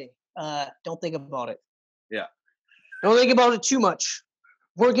 hey, don't think about it. Yeah. Don't think about it too much.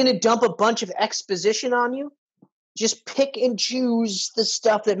 We're going to dump a bunch of exposition on you. Just pick and choose the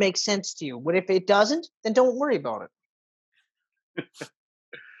stuff that makes sense to you. But if it doesn't, then don't worry about it.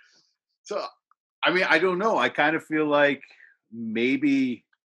 So, I mean, I don't know. I kind of feel like maybe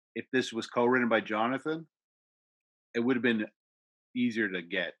if this was co-written by Jonathan, it would have been easier to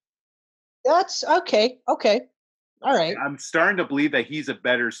get. That's okay. Okay. All right. I'm starting to believe that he's a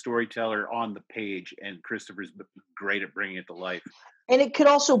better storyteller on the page, and Christopher's great at bringing it to life. And it could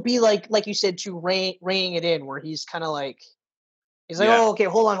also be like you said, to reining it in, where he's kind of like, he's like, Yeah. oh, okay,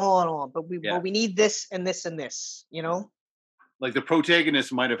 hold on, but we need this and this and this, you know? Like the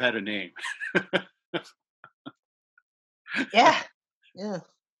protagonist might have had a name. Yeah.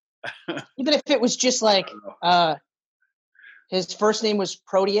 Even if it was just like his first name was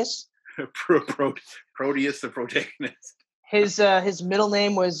Proteus. Proteus, the protagonist. His middle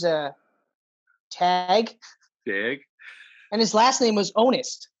name was Tag. And his last name was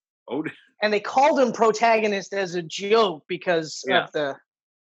Onist. And they called him protagonist as a joke because of the.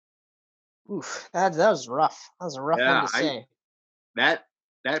 Oof, that was rough. That was a rough one to say.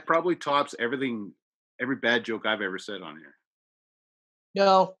 That probably tops everything, every bad joke I've ever said on here.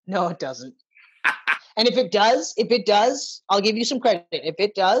 No, it doesn't. And if it does, I'll give you some credit. If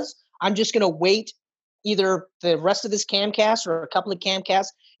it does, I'm just gonna wait either the rest of this camcast or a couple of camcasts.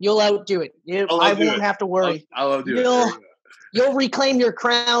 You'll outdo it. I won't have to worry. I'll outdo it. You'll reclaim your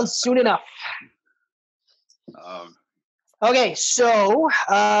crown soon enough. Okay, so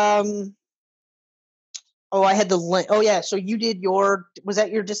I had the length. Oh yeah, so you did was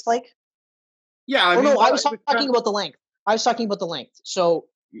that your dislike? Yeah. I was talking about the length. I was talking about the length. So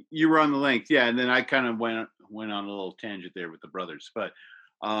you were on the length, yeah, and then I kind of went on a little tangent there with the brothers, but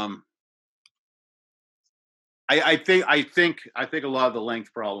I think a lot of the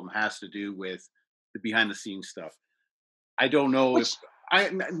length problem has to do with the behind the scenes stuff. I don't know if I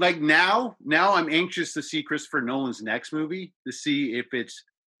like now I'm anxious to see Christopher Nolan's next movie to see if it's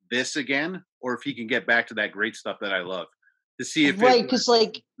this again or if he can get back to that great stuff that I love. To see if because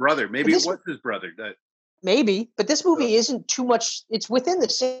like brother, maybe it was his brother. Maybe, but this movie isn't too much. It's within the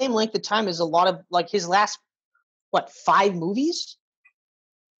same length of time as a lot of like his last 5 movies.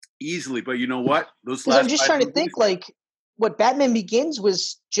 Easily, but you know what? I'm just trying to think like what Batman Begins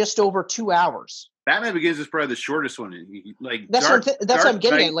was just over 2 hours. Batman Begins is probably the shortest one. Like that's what I'm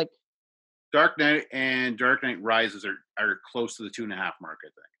getting at. Like Dark Knight and Dark Knight Rises are close to the 2.5 mark, I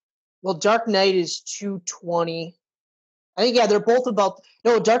think. Well, Dark Knight is 220. I think they're both about.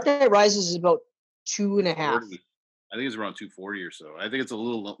 No, Dark Knight Rises is about 2.5. I think it's around 240 or so. I think it's a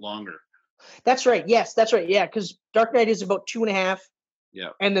little longer. That's right. Yes, that's right. Yeah, because Dark Knight is about 2.5. Yeah.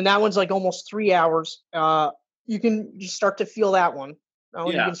 And then that one's like almost 3 hours. You can just start to feel that one.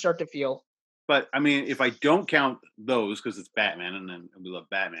 You can start to feel. But I mean, if I don't count those because it's Batman and then we love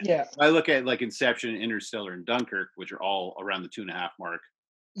Batman. Yeah. I look at like Inception, Interstellar, and Dunkirk, which are all around the 2.5 mark.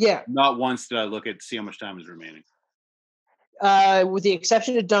 Yeah. Not once did I look at see how much time is remaining. With the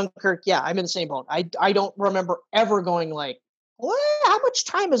exception of Dunkirk, yeah, I'm in the same boat. I don't remember ever going like, what? How much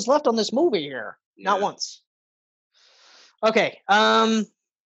time is left on this movie here? Yeah. Not once. Okay. Well,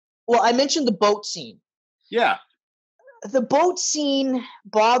 I mentioned the boat scene. Yeah. The boat scene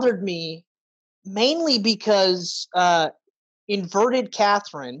bothered me mainly because inverted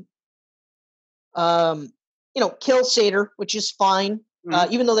Catherine, kills Sator, which is fine.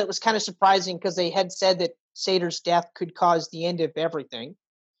 Mm-hmm. Even though that was kind of surprising because they had said that Sator's death could cause the end of everything.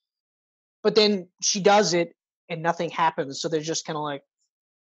 But then she does it and nothing happens. So they're just kind of like,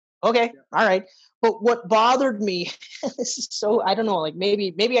 okay, all right. But what bothered me, this is so, I don't know, like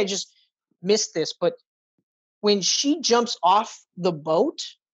maybe I just missed this, but when she jumps off the boat,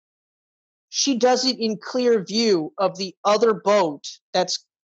 she does it in clear view of the other boat that's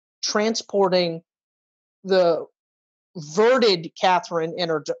transporting the verted Catherine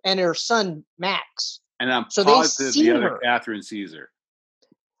and her son Max. And I'm positive the other Catherine sees her.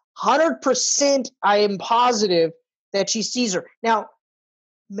 100% I am positive that she sees her. Now,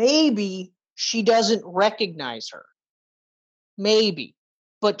 maybe she doesn't recognize her. Maybe.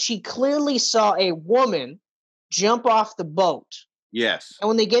 But she clearly saw a woman jump off the boat. Yes. And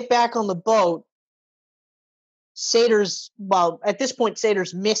when they get back on the boat, at this point,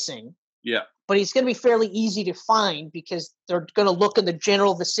 Sator's missing. Yeah. But he's going to be fairly easy to find because they're going to look in the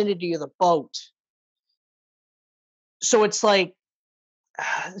general vicinity of the boat. So it's like,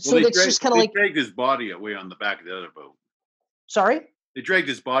 just kind of like. They dragged his body away on the back of the other boat. Sorry? They dragged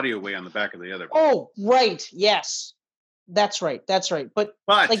his body away on the back of the other boat. Oh, right. Yes. That's right. That's right. But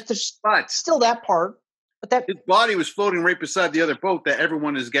like, there's but still that part. But that his body was floating right beside the other boat that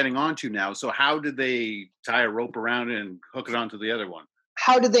everyone is getting onto now. So how did they tie a rope around it and hook it onto the other one?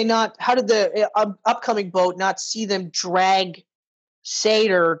 how did they not? How did the upcoming boat not see them drag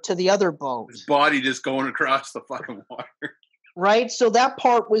Satyr to the other boat? His body just going across the fucking water. Right. So that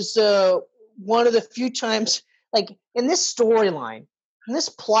part was one of the few times, like in this storyline, in this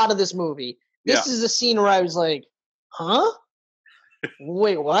plot of this movie, this is a scene where I was like, huh?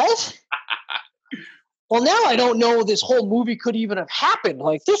 Wait, what? Well, now I don't know this whole movie could even have happened.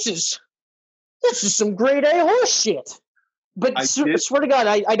 Like, this is some grade A horse shit. But I swear to God,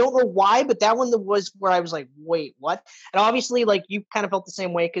 I don't know why, but that one was where I was like, wait, what? And obviously, like, you kind of felt the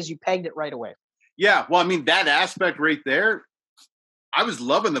same way because you pegged it right away. Yeah, well, I mean, that aspect right there, I was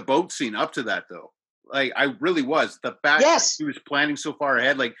loving the boat scene up to that, though. Like, I really was. The fact that he was planning so far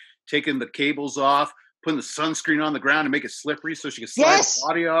ahead, like taking the cables off, putting the sunscreen on the ground to make it slippery so she could slide the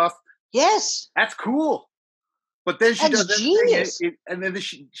body off. Yes. That's cool. But then she does genius. and then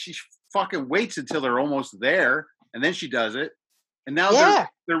she fucking waits until they're almost there, and then she does it. And now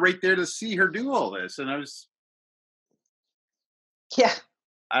they're right there to see her do all this. And I was... Yeah.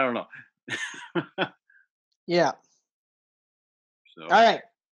 I don't know. Yeah. So, all right.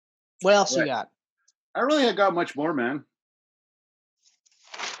 What else you got? I don't really got much more, man.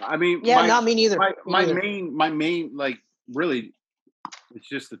 I mean, not me neither. My main, like, really, it's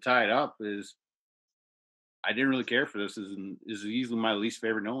just to tie it up is I didn't really care for this. This is easily my least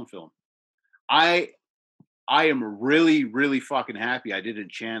favorite Nolan film. I am really, really fucking happy I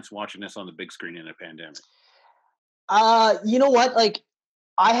didn't chance watching this on the big screen in a pandemic. You know what? Like,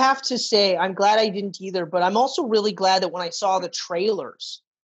 I have to say, I'm glad I didn't either, but I'm also really glad that when I saw the trailers,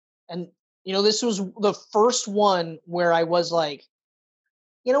 and, you know, this was the first one where I was like,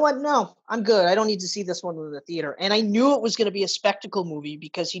 you know what? No, I'm good. I don't need to see this one in the theater. And I knew it was going to be a spectacle movie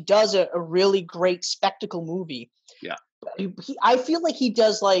because he does a really great spectacle movie. Yeah. I feel like he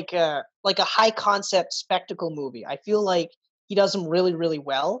does like a high concept spectacle movie. I feel like he does them really, really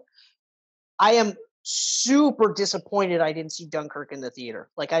well. I am super disappointed I didn't see Dunkirk in the theater.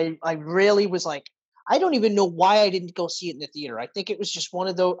 Like, I really was like, I don't even know why I didn't go see it in the theater. I think it was just one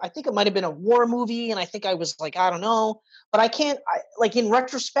of those, I think it might have been a war movie, and I think I was like, I don't know. But like, in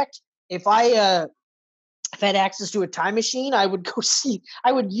retrospect, if I had access to a time machine, I would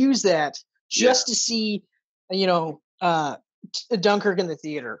use that just to see, you know, Dunkirk in the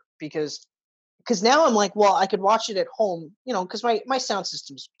theater, because now I'm like, well, I could watch it at home, you know, because my sound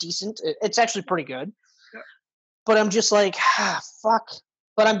system's decent. It's actually pretty good. Yeah. But I'm just like, fuck.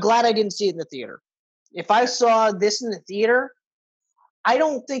 But I'm glad I didn't see it in the theater. If I saw this in the theater, I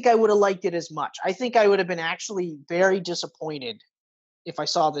don't think I would have liked it as much. I think I would have been actually very disappointed if I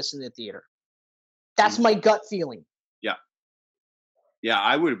saw this in the theater. That's my gut feeling. Yeah. Yeah,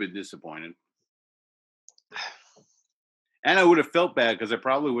 I would have been disappointed. And I would have felt bad because I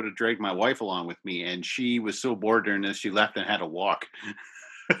probably would have dragged my wife along with me, and she was so bored during this, she left and had to walk.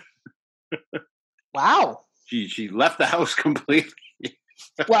 Wow. She left the house completely.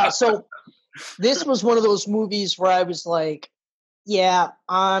 Wow. So this was one of those movies where I was like, yeah,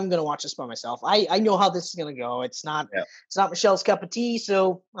 I'm going to watch this by myself. I know how this is going to go. It's not Michelle's cup of tea,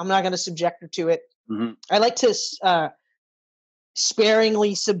 so I'm not going to subject her to it. Mm-hmm. I like to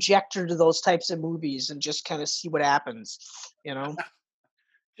sparingly subject her to those types of movies and just kind of see what happens, you know?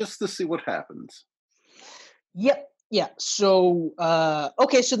 Just to see what happens. Yep. Yeah. So,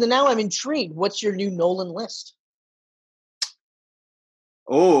 okay. So then now I'm intrigued. What's your new Nolan list?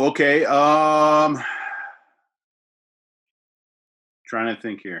 Oh, okay. Trying to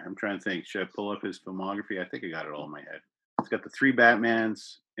think here. I'm trying to think. Should I pull up his filmography? I think I got it all in my head. It's got the 3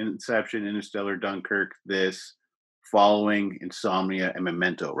 Batmans, Inception, Interstellar, Dunkirk, this, Following, Insomnia, and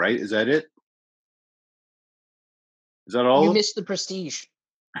Memento, right? Is that it? Is that all? You missed The Prestige.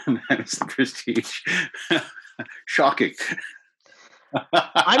 That's The Prestige. Shocking.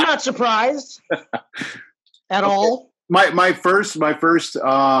 I'm not surprised at all. My first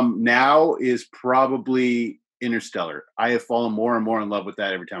now is probably Interstellar. I have fallen more and more in love with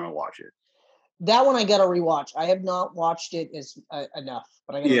that every time I watch it. That one I got to rewatch. I have not watched it enough,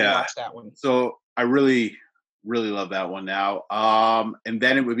 but I got to rewatch that one. So I really, really love that one now. And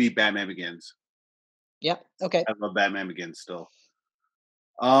then it would be Batman Begins. Yep. Okay. I love Batman Begins still.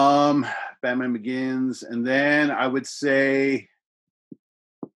 Batman Begins, and then I would say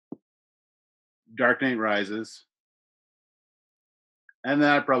Dark Knight Rises. And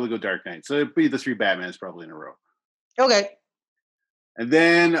then I'd probably go Dark Knight. So it'd be the 3 Batmans probably in a row. Okay. And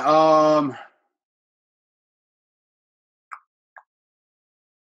then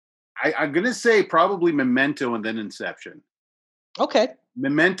I'm gonna say probably Memento and then Inception. Okay.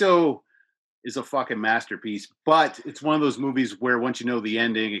 Memento is a fucking masterpiece, but it's one of those movies where once you know the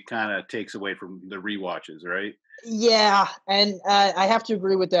ending, it kind of takes away from the rewatches, right? Yeah, and I have to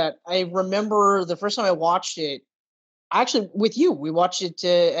agree with that. I remember the first time I watched it, actually with you, we watched it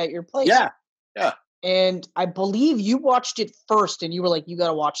at your place, Yeah, yeah, and I believe you watched it first, and you were like, "You got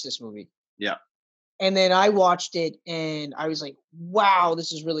to watch this movie." yeah. And then I watched it, and I was like, "Wow,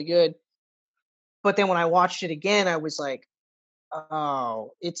 this is really good." But then when I watched it again, I was like, "Oh,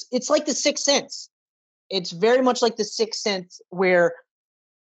 it's like The Sixth Sense." It's very much like The Sixth Sense, where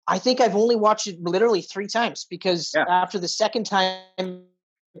I think I've only watched it literally 3 times because Yeah. after the second time,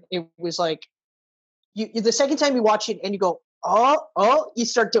 it was like the second time you watch it and you go, oh, you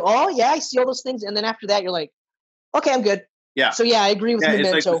start to, oh, yeah, I see all those things. And then after that, you're like, okay, I'm good. Yeah. So, yeah, I agree with Yeah,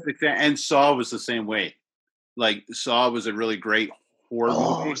 it's like Memento. and Saw was the same way. Like Saw was a really great horror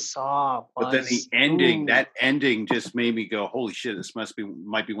Oh, movie, Saw but then the was, ending, ooh, that ending just made me go, "Holy shit, this might be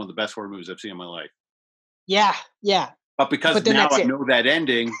one of the best horror movies I've seen in my life." yeah, yeah. But because But then now that's I it. know that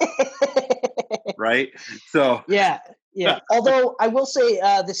ending, right? So Yeah, yeah. Although I will say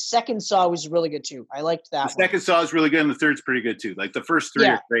the second Saw was really good too. I liked the that one. second Saw is really good, and the third's pretty good too. Like the first three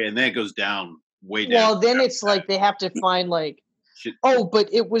are Yeah. great, and then it goes down, way down. Well, then it's like they have to find like, Shit. oh, but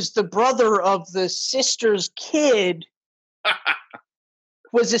it was the brother of the sister's kid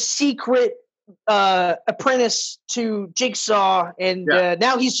was a secret apprentice to Jigsaw, and Yeah,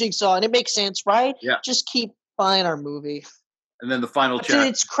 now he's Jigsaw, and it makes sense, right? yeah. Just keep buying our movie. And then the final But to chapter,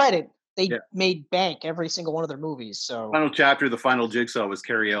 its credit, yeah, they made bank every single one of their movies. So final chapter, the final Jigsaw was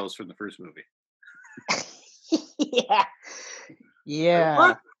Carrie Ellis from the first movie. yeah, Like, yeah.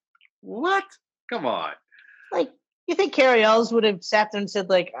 what? What? Come on. Like you think Carrie Ells would have sat there and said,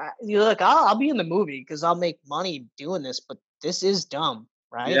 like, "You look, I'll be in the movie because I'll make money doing this, but this is dumb,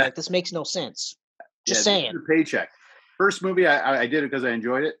 right? Yeah, Like this makes no sense." yeah. Just This is saying. a paycheck. First movie, I did it because I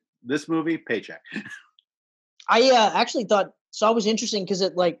enjoyed it. This movie, paycheck. I actually thought Saw was interesting because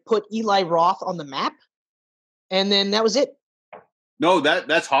it like put Eli Roth on the map, and then that was it. No,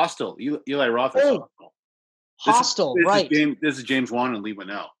 that's Hostile. Eli Roth is Oh, Hostile. Hostile, right? This is James Wan and Lee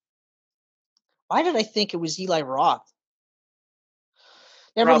Winnell. Why did I think it was Eli Roth?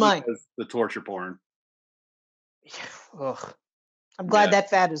 Never Probably mind. because the torture porn. Ugh. I'm glad Yeah, that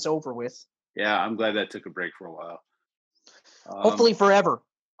fad is over with. yeah. I'm glad that took a break for a while. Hopefully forever.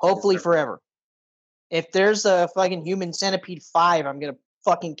 Hopefully Forever. forever. If there's a fucking Human Centipede 5, I'm gonna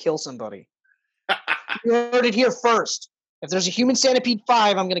fucking kill somebody. You heard it here first. If there's a Human Centipede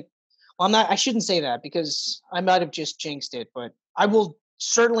 5, I'm gonna. Well, I'm not. I shouldn't say that because I might have just jinxed it, but I will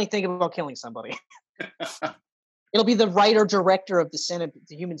certainly think about killing somebody. It'll be the writer director of the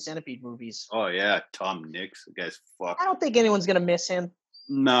Human Centipede movies. Oh yeah, Tom Nix. The guy's I fucked. don't think anyone's gonna miss him.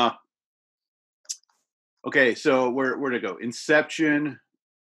 Nah. Okay, so where to go? Inception.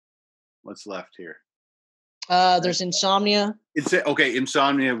 What's left here? There's Insomnia. It's okay.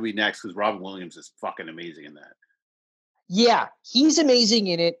 Insomnia will be next because Robin Williams is fucking amazing in that. Yeah, he's amazing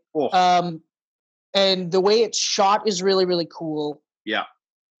in it. Oh And the way it's shot is really, really cool. yeah,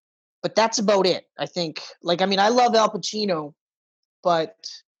 But that's about it. I think. Like, I mean, I love Al Pacino, but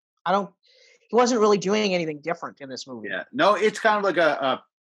I don't. He wasn't really doing anything different in this movie. yeah. No, it's kind of like a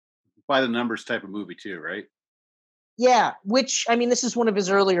by the numbers type of movie too, right? Yeah, which I mean, this is one of his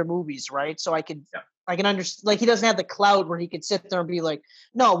earlier movies, right? So Yeah. I can understand. Like, he doesn't have the clout where he could sit there and be like,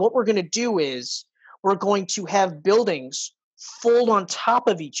 "No, what we're going to do is we're going to have buildings fold on top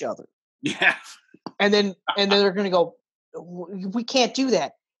of each other, Yeah. and then they're going to go, we can't do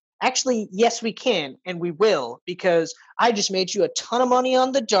that." Actually, yes, we can, and we will because I just made you a ton of money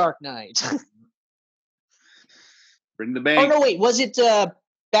on The Dark Knight. Bring the Oh bank. no, wait, was it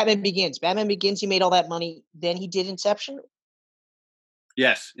Batman Begins? Batman Begins, he made all that money, then he did Inception?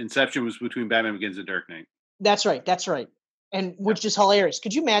 Yes, Inception was between Batman Begins and Dark Knight. That's right, that's right. And Yeah. which is hilarious.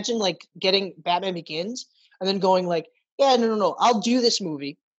 Could you imagine like getting Batman Begins and then going like, yeah, no, I'll do this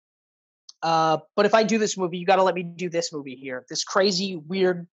movie. But if I do this movie, you got to let me do this movie here, this crazy,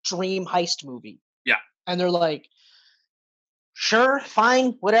 weird dream heist movie. Yeah. And they're like, sure,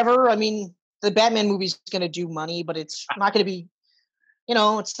 fine, whatever. I mean, the Batman movie's going to do money, but it's not going to be,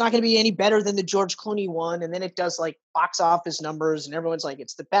 it's not going to be any better than the George Clooney one. And then it does like box office numbers, and everyone's like,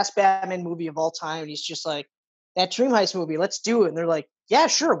 it's the best Batman movie of all time. And he's just like, that Dream Heist movie, let's do it. And they're like, yeah,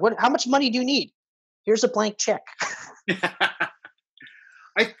 sure. How much money do you need? Here's a blank check.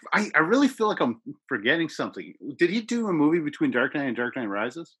 I really feel like I'm forgetting something. Did he do a movie between Dark Knight and Dark Knight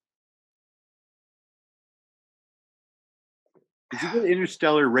Rises? Because he did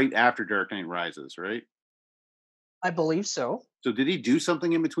Interstellar right after Dark Knight Rises, right? I believe so. So did he do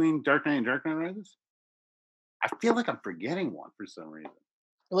something in between Dark Knight and Dark Knight Rises? I feel like I'm forgetting one for some reason.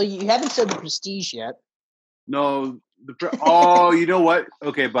 Well, you haven't said The Prestige yet. No, oh, you know what?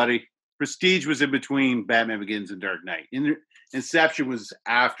 Okay, buddy. Prestige was in between Batman Begins and Dark Knight. Inception was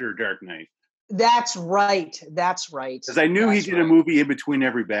after Dark Knight. That's right. That's right. Because I knew he did a movie in between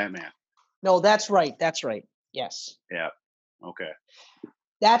every Batman. No, that's right. That's right. Yes. Yeah. Okay.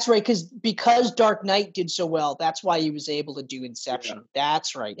 That's right. Because Dark Knight did so well, that's why he was able to do Inception. Yeah.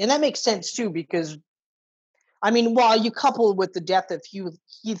 That's right. And that makes sense too, because I mean, while you couple with the death of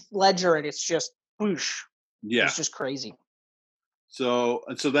Heath Ledger, and it's just whoosh. Yeah. It's just crazy. So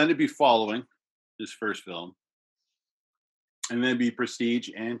then it'd be following his first film. And then it'd be Prestige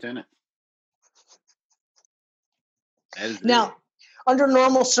and Tenet. Now, under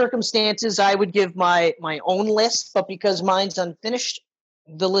normal circumstances, I would give my own list, but because mine's unfinished,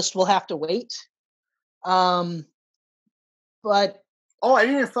 the list will have to wait. But I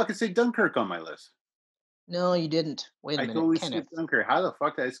didn't even fucking say Dunkirk on my list. No, you didn't. Wait a minute. I totally skipped Dunkirk. How the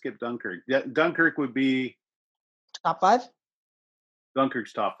fuck did I skip Dunkirk? Dunkirk would be top 5.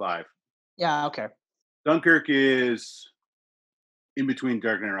 Dunkirk's top 5. Yeah. Okay. Dunkirk is in between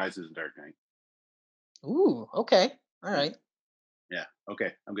Dark Knight Rises and Dark Knight. Ooh. Okay. All right. Yeah.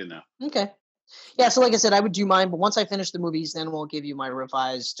 Okay. I'm good now. Okay. Yeah. So, like I said, I would do mine, but once I finish the movies, then we'll give you my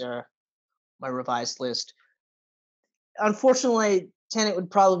revised list. Unfortunately, Tenet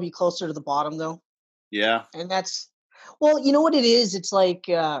would probably be closer to the bottom, though. Yeah. And that's, well, you know what it is? It's like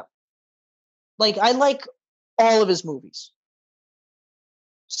I like all of his movies.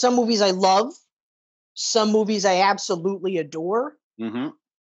 Some movies I love. Some movies I absolutely adore. Mm-hmm.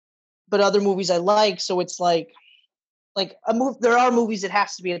 But other movies I like. So it's like a movie. There are movies that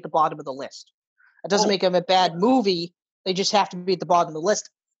has to be at the bottom of the list. It doesn't make them a bad movie. They just have to be at the bottom of the list.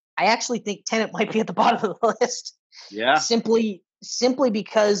 I actually think Tenet might be at the bottom of the list. Yeah. Simply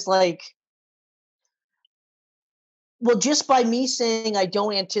because just by me saying I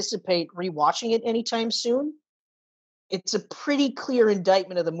don't anticipate rewatching it anytime soon, it's a pretty clear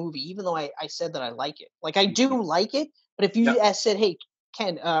indictment of the movie, even though I said that I like it. Like, I do like it, but if you said, hey,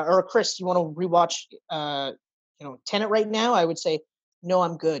 Ken or Chris, you want to rewatch Tenet right now? I would say, no,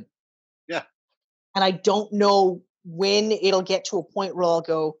 I'm good. Yeah. And I don't know when it'll get to a point where I'll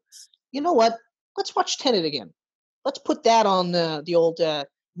go, you know what? Let's watch Tenet again. Let's put that on the old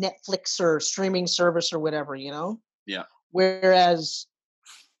Netflix or streaming service or whatever, Yeah. Whereas,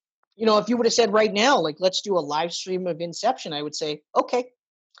 if you would have said right now, like, let's do a live stream of Inception, I would say, okay,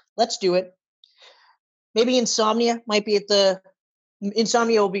 let's do it. Maybe Insomnia might be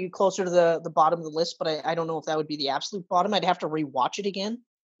Insomnia will be closer to the bottom of the list, but I don't know if that would be the absolute bottom. I'd have to rewatch it again.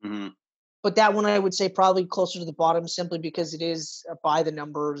 Mm-hmm. But that one I would say probably closer to the bottom, simply because it is by the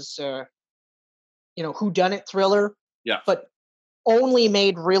numbers, whodunit thriller. Yeah. But only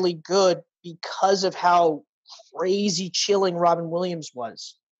made really good because of how crazy chilling Robin Williams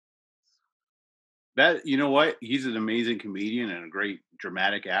was. That, you know what? He's an amazing comedian and a great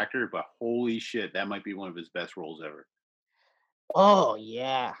dramatic actor, but holy shit, that might be one of his best roles ever. Oh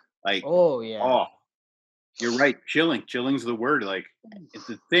yeah. Oh, you're right. Chilling. Chilling's the word. Like,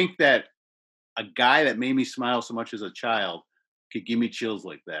 to think that a guy that made me smile so much as a child could give me chills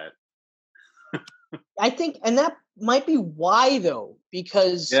like that. I think, and that might be why, though,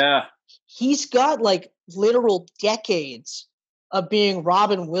 because he's got like literal decades of being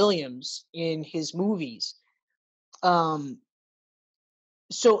Robin Williams in his movies. So,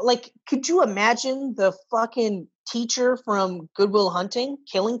 like, could you imagine the fucking teacher from Good Will Hunting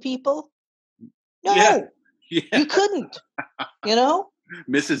killing people? No, you couldn't.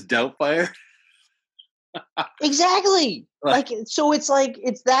 Mrs. Doubtfire. Exactly. So it's like,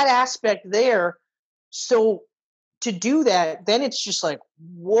 it's that aspect there. So to do that, then it's just like,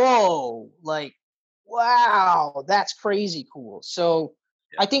 whoa, like, wow, that's crazy cool. So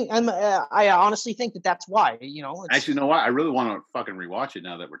I think I honestly think that's why, Actually, you know what? I really want to fucking rewatch it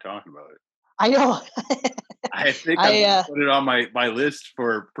now that we're talking about it. I know. I think I'm gonna put it on my list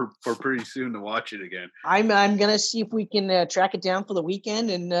for pretty soon to watch it again. I'm gonna see if we can track it down for the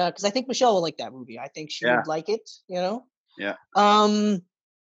weekend, and because I think Michelle will like that movie. I think she would like it. Yeah.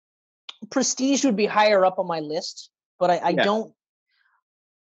 Prestige would be higher up on my list, but I don't.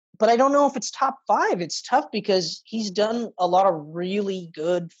 But I don't know if it's top 5. It's tough because he's done a lot of really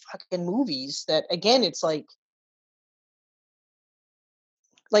good fucking movies that, again, it's like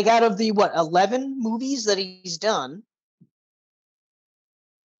out of the 11 movies that he's done,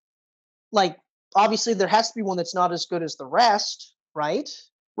 like, obviously there has to be one that's not as good as the rest, right?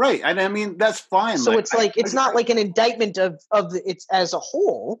 Right. And I mean, that's fine. So it's it's not like an indictment of it's as a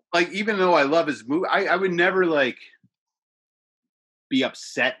whole. Like, even though I love his movie, I would never be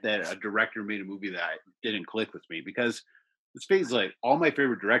upset that a director made a movie that didn't click with me because let's face it, like all my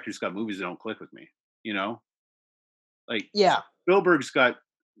favorite directors got movies that don't click with me. You know, like Yeah. Spielberg's got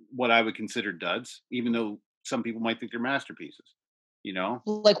what I would consider duds, even though some people might think they're masterpieces. You know,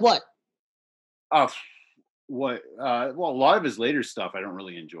 Like what? uh, well, a lot of his later stuff I don't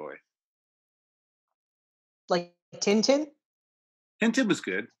really enjoy. Like Tintin? Tintin was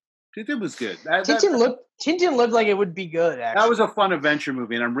good. Tintin was good. Tintin looked like it would be good, That was a actually. fun adventure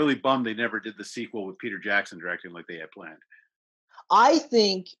movie, and I'm really bummed they never did the sequel with Peter Jackson directing like they had planned. I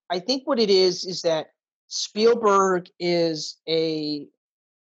think what it is that Spielberg is a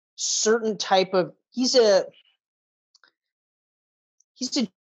certain type of he's a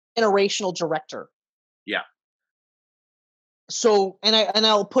generational director. Yeah. So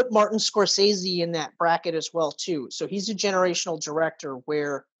I'll put Martin Scorsese in that bracket as well too. So he's a generational director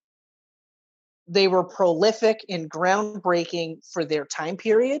where they were prolific and groundbreaking for their time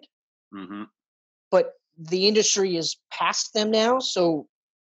period, Hmm. but the industry is past them now. So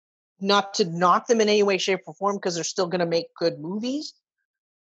not to knock them in any way, shape, or form because they're still going to make good movies,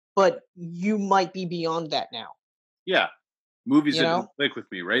 but you might be beyond that now. Yeah. Movies You that don't know, click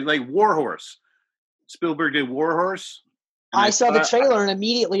with me, right? Like War Horse. Spielberg did War Horse, and I I saw the thought trailer and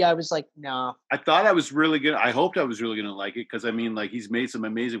immediately I was like, nah. I thought I was really good. I hoped I was really gonna like it because I mean, like he's made some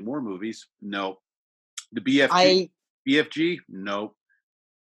amazing war movies. No, the I BFG, no.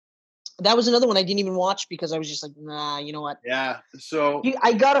 That was another one I didn't even watch because I was just like, nah. You know what? Yeah. So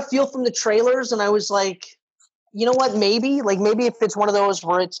I got a feel from the trailers and I was like, you know what? Maybe if it's one of those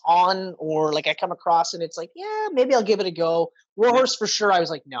where it's on or like I come across and it's like, yeah, maybe I'll give it a go. yeah, Warhorse for sure. I was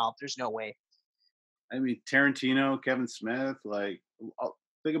like, no, there's no way. I mean Tarantino, Kevin Smith, like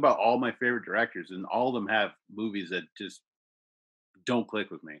think about all my favorite directors, and all of them have movies that just don't click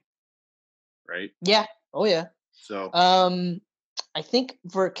with me, right? Yeah. Oh yeah. So Um, I think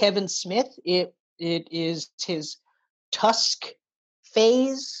for Kevin Smith, it is his Tusk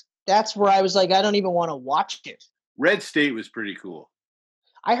phase. That's where I was like, I don't even want to watch it. Red State was pretty cool.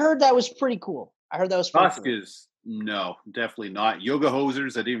 I heard that was pretty cool. I heard that was pretty Tusk cool. is no, definitely not. Yoga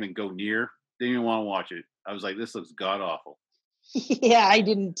Hosers, I didn't even go near. Didn't even want to watch it. I was like, this looks god awful. Yeah, I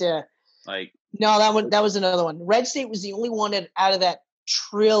didn't. Like, No, that was another one. Red State was the only one out of that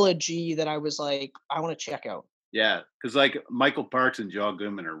trilogy that I was like, I want to check out. yeah, because like Michael Parks and John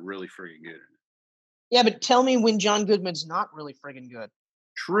Goodman are really freaking good. Yeah, but tell me when John Goodman's not really friggin' good.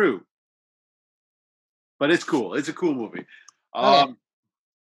 True, but it's cool. It's a cool movie. Okay, Um,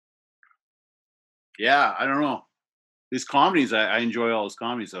 yeah, I don't know. His comedies, I enjoy all his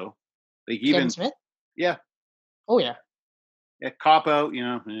comedies though. Like Kevin even Smith. yeah, Oh yeah, yeah, Cop Out. You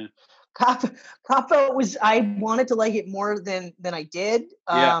know, yeah, Cop Cop Out was. I wanted to like it more than I did.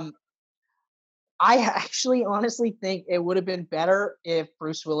 yeah, I actually honestly think it would have been better if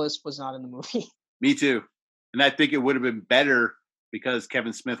Bruce Willis was not in the movie. me too. And I think it would have been better because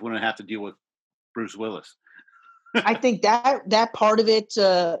Kevin Smith wouldn't have to deal with Bruce Willis. I think that part of it,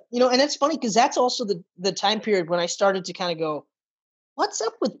 and it's funny because that's also the time period when I started to kind of go, "What's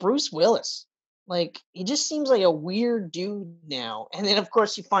up with Bruce Willis?" Like he just seems like a weird dude now. And then of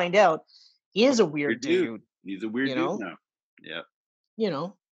course you find out he is a Weird weird dude. dude. He's a You weird dude know, now. Yeah, you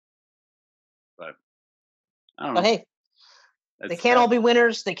know. but I don't But know. hey, they That's can't that. all be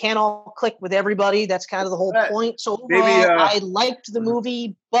winners. They can't all click with everybody. That's kind of the whole That point. So maybe. overall, I liked the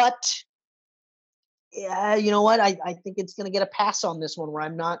movie, but yeah, you know what? I think it's gonna get a pass on this one where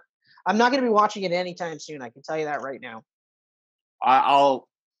I'm not gonna be watching it anytime soon. I can tell you that right now.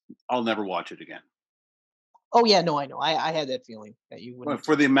 I'll never watch it again. Oh yeah, no, I know. I had that feeling that you But wouldn't.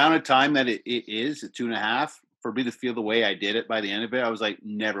 for the amount of time that it is, 2.5, for me to feel the way I did it by the end of it, I was like,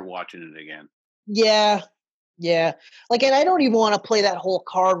 never watching it again. Yeah, yeah. Like, and I don't even want to play that whole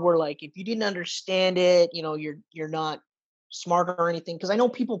card where like if you didn't understand it, you're not smart or anything. Because I know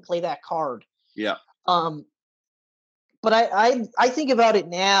people play that card. Yeah. Um, but I think about it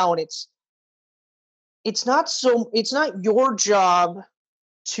now, and it's not your job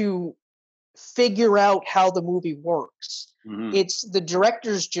to figure out how the movie works. Hmm. It's the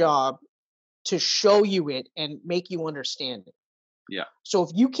director's job to show you it and make you understand it. Yeah. So if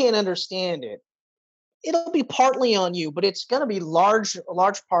you can't understand it, it'll be partly on you, but it's going to be a large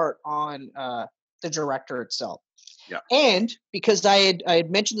part on the director itself. Yeah. And because I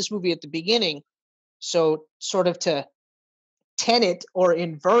had mentioned this movie at the beginning, so sort of to tenet or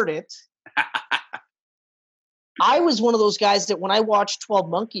invert it, I was one of those guys that when I watched 12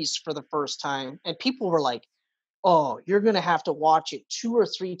 Monkeys for the first time, and people were like, "Oh, you're going to have to watch it 2 or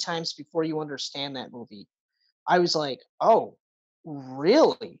 3 times before you understand that movie." I was like, "Oh,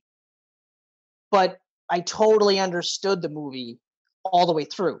 really?" But I totally understood the movie all the way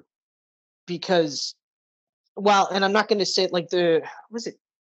through because, and I'm not going to say it like was it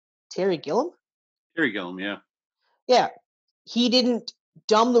Terry Gilliam? Terry Gilliam, yeah. Yeah. He didn't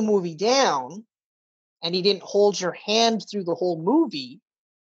dumb the movie down and he didn't hold your hand through the whole movie,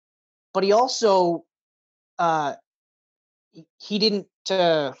 but he also, he didn't,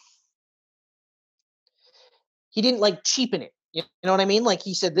 like cheapen it. You know what I mean? Like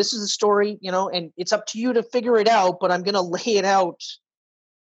he said, this is a story, and it's up to you to figure it out, but I'm going to lay it out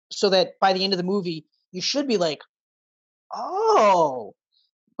so that by the end of the movie, you should be like, oh,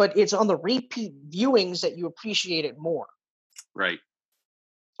 but it's on the repeat viewings that you appreciate it more. Right.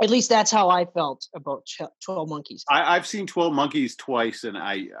 At least that's how I felt about 12 Monkeys. I've seen 12 Monkeys twice, and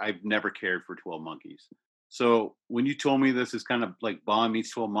I've never cared for 12 Monkeys. So when you told me this is kind of like Bond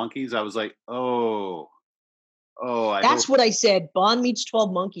meets 12 Monkeys, I was like, oh. That's what I said. Bond meets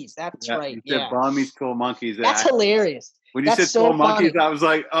 12 Monkeys. That's right. You said Bond meets 12 Monkeys. That's hilarious. When you said 12 Monkeys, I was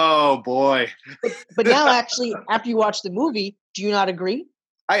like, oh boy. But now, actually, after you watch the movie, do you not agree?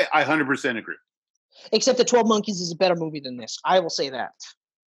 I 100% agree. Except that 12 Monkeys is a better movie than this. I will say that.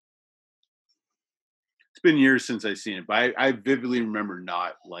 It's been years since I've seen it, but I vividly remember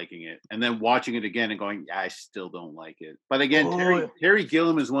not liking it. And then watching it again and going, I still don't like it. But again, Terry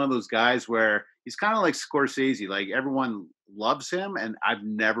Gilliam is one of those guys where he's kind of like Scorsese. Like everyone loves him, and I've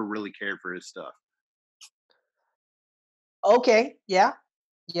never really cared for his stuff. Okay. Yeah.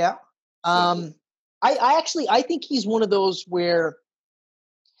 Yeah. I think he's one of those where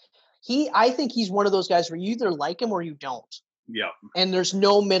I think he's one of those guys where you either like him or you don't. Yeah. And there's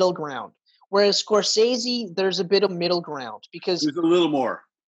no middle ground. Whereas Scorsese, there's a bit of middle ground because there's a little more.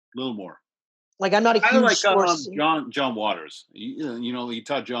 Like I'm not a huge like John Waters. You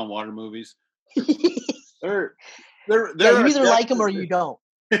taught John Waters movies. They're you either like him or you don't.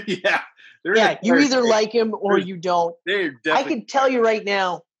 Yeah. You either like him or you don't. I can tell you right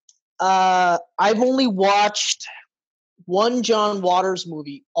now, I've only watched one John Waters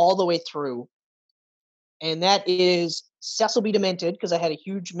movie all the way through, and that is Cecil B. Demented, because I had a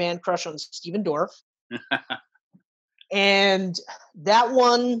huge man crush on Stephen Dorff. And that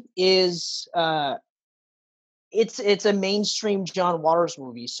one is it's a mainstream John Waters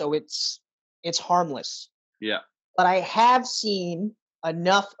movie, so it's harmless. Yeah. But I have seen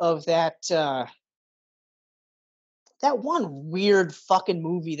enough of that one weird fucking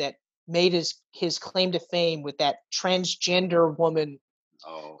movie that made his claim to fame with that transgender woman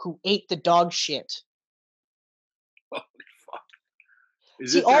who ate the dog shit. Holy fuck.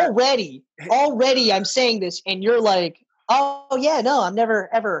 See, already I'm saying this, and you're like, oh yeah, no, I'm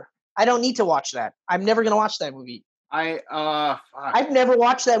never ever. I don't need to watch that. I'm never gonna watch that movie. I've never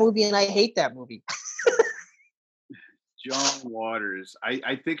watched that movie, and I hate that movie. John Waters.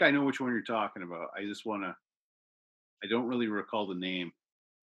 I think I know which one you're talking about. I don't really recall the name.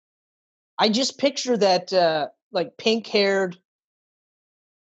 I just picture that like pink-haired.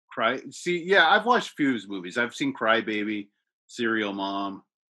 I've watched a few of his movies. I've seen Cry Baby, Serial Mom.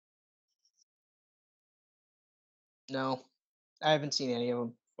 No, I haven't seen any of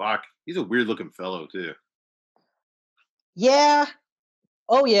them. Fuck, he's a weird-looking fellow too. Yeah.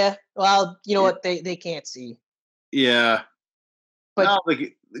 Oh yeah. Well, you know what? They can't see. Yeah. But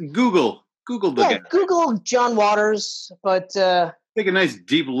Google. Yeah, Google John Waters, but take a nice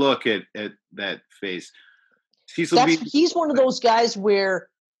deep look at that face. He's one of those guys where,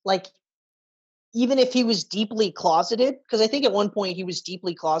 like, even if he was deeply closeted, because I think at one point he was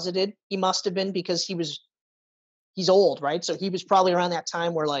deeply closeted. He must have been, because he's old, right? So he was probably around that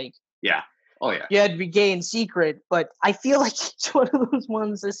time where, like, yeah. Oh yeah. You had to be gay in secret, but I feel like it's one of those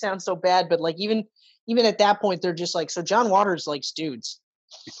ones that sounds so bad, but like even at that point, they're just like, so John Waters likes dudes.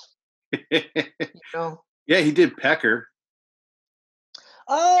 Yeah, he did Pecker.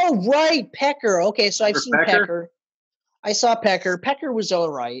 Oh, right, Pecker. Okay, so I've seen Pecker. I saw Pecker. Pecker was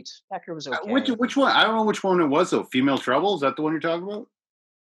all right. Pecker was okay. Which one? I don't know which one it was though. Female Trouble? Is that the one you're talking about?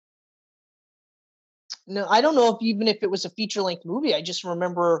 No, I don't know if it was a feature-length movie. I just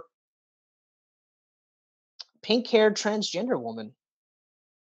remember pink-haired transgender woman.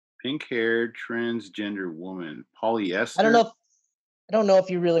 Pink-haired transgender woman. Polyester. I don't know if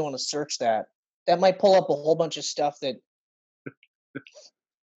you really want to search that. That might pull up a whole bunch of stuff that,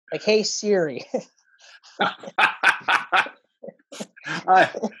 like, hey Siri.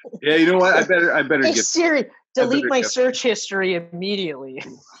 Yeah, you know what? I better hey Siri, delete my search history immediately.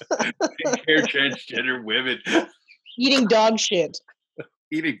 Pink-haired transgender women eating dog shit.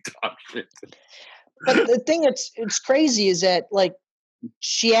 Eating dog shit. But the thing it's crazy is that, like,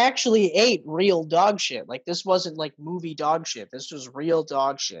 she actually ate real dog shit. Like, this wasn't like movie dog shit. This was real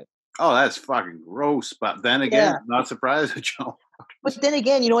dog shit. Oh, that's fucking gross. But then again, I'm not surprised at Joe. But then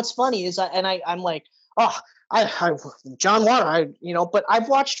again, what's funny is I'm like, oh, I John Waters, but I've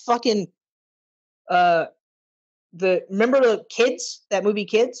watched fucking remember the Kids, that movie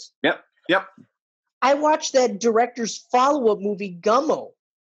Kids? Yep. I watched that director's follow-up movie Gummo.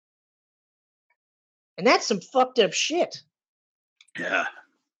 And that's some fucked up shit. Yeah.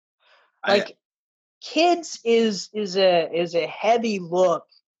 Like Kids is a heavy look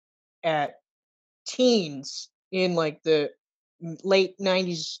at teens in like the late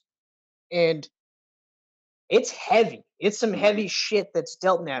 90s, and it's heavy. It's some heavy shit that's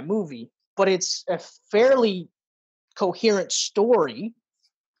dealt in that movie, but it's a fairly coherent story.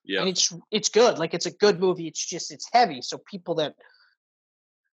 Yeah. And it's good. Like, it's a good movie. It's heavy. So people that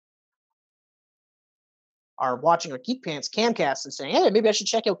are watching our Geek Pants Camcast and saying, hey, maybe I should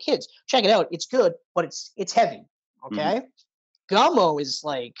check out Kids. Check it out. It's good, but it's heavy. Okay. Gummo is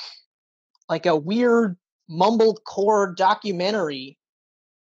like a weird mumbled core documentary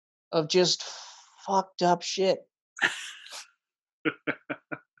of just fucked up shit.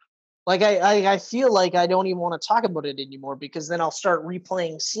 Like, I feel like I don't even want to talk about it anymore, because then I'll start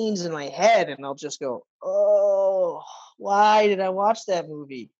replaying scenes in my head and I'll just go, oh, why did I watch that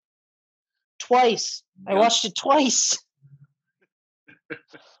movie? Twice. I watched it twice.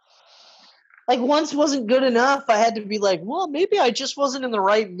 Like, once wasn't good enough. I had to be like, well, maybe I just wasn't in the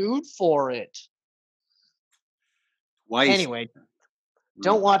right mood for it. Twice. Anyway,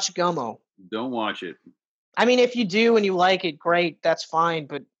 don't watch Gummo. Don't watch it. I mean, if you do and you like it, great, that's fine.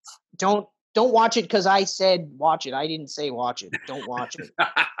 But don't watch it because I said watch it. I didn't say watch it. Don't watch it.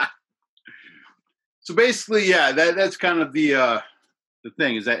 So basically, yeah, that's kind of the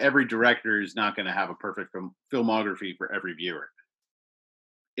thing, is that every director is not going to have a perfect filmography for every viewer.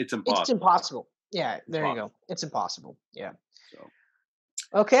 It's impossible. It's impossible. Yeah, there you go. It's impossible. Yeah. So.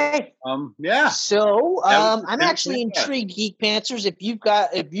 Okay. Yeah. So I'm actually intrigued, Geek Pantsers. If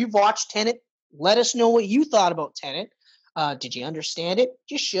you've watched Tenet, let us know what you thought about Tenet. Did you understand it?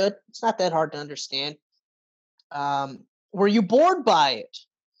 You should. It's not that hard to understand. Were you bored by it?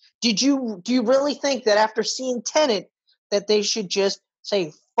 Do you really think that after seeing Tenet that they should just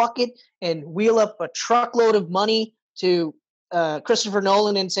say fuck it and wheel up a truckload of money to Christopher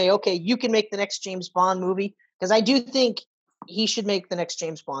Nolan and say, okay, you can make the next James Bond movie? Because I do think he should make the next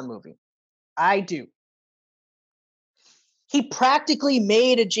James Bond movie. I do. He practically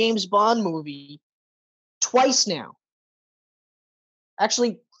made a James Bond movie twice now.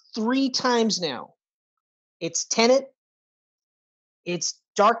 Actually, 3 times now. It's Tenet, it's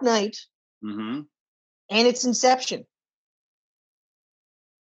Dark Knight, and it's Inception.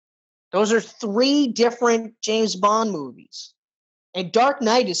 Those are 3 different James Bond movies. And Dark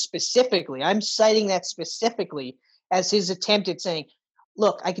Knight is specifically, I'm citing that specifically as his attempt at saying,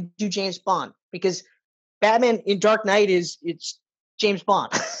 look, I could do James Bond, because Batman in Dark Knight it's James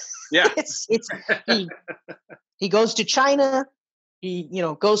Bond. Yeah. he goes to China, he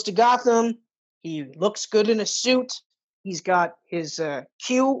goes to Gotham, he looks good in a suit, he's got his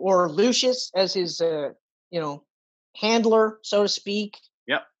Q or Lucius as his handler, so to speak.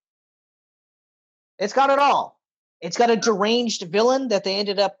 Yep. It's got it all. It's got a deranged villain that they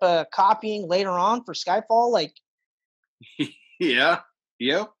ended up copying later on for Skyfall. Like, yeah,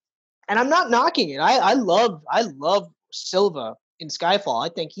 yep. And I'm not knocking it. I love Silva in Skyfall. I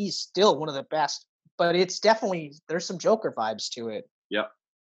think he's still one of the best. But it's definitely, there's some Joker vibes to it. Yep.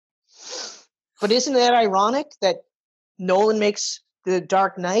 But isn't that ironic that Nolan makes The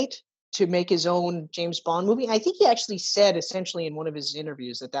Dark Knight to make his own James Bond movie? I think he actually said essentially in one of his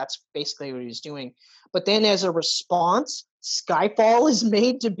interviews that that's basically what he's doing. But then as a response, Skyfall is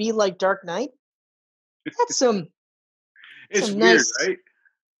made to be like Dark Knight. That's some it's weird, nice, right?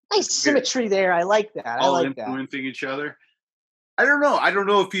 Nice it's symmetry weird. There. I like that. All influencing each other. I don't know. I don't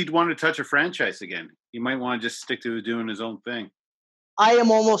know if he'd want to touch a franchise again. He might want to just stick to doing his own thing. I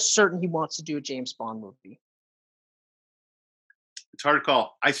am almost certain he wants to do a James Bond movie. It's hard to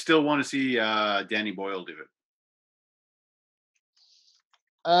call. I still want to see Danny Boyle do it.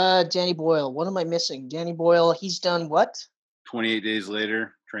 Danny Boyle. What am I missing? Danny Boyle. He's done what? 28 Days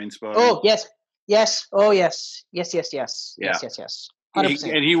Later. Trainspotting. Oh yes. Oh yes. Yes. Yeah. Yes.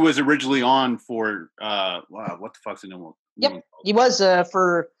 100%. And he was originally on for what the fuck's the name? Yep. He was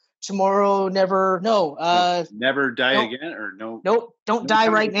for Tomorrow Never. No. Never Die Again, or no. Nope. Don't die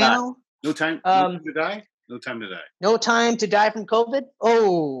right now. No time to die. No time to die. No time to die from COVID.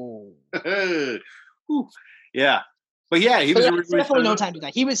 Oh. Yeah. But yeah, he was definitely No Time to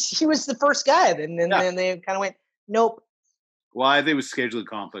Die. He was the first guy, and then they kind of went, nope. Well, I think it was scheduling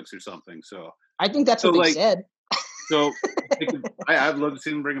conflicts or something. So I think that's what they said. So I'd love to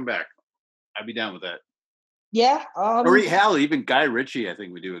see him bring him back. I'd be down with that. Yeah. Or hell, even Guy Ritchie, I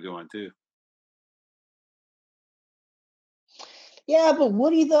think would do a good one too. Yeah, but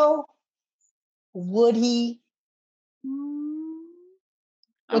would he though? Would he?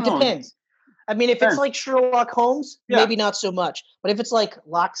 I It don't know. depends. I mean, if it's Depends. like Sherlock Holmes, Yeah. maybe not so much. But if it's like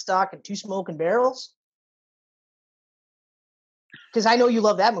Lock, Stock, and Two Smoking Barrels, because I know you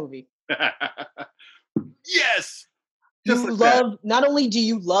love that movie. Yes. You Just like love, not only do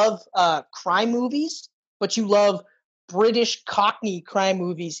you love crime movies, but you love British Cockney crime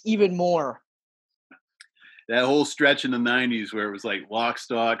movies even more. That whole stretch in the 90s where it was like Lock,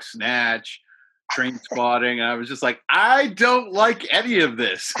 Stock, Snatch, Train Spotting. And I was just like, I don't like any of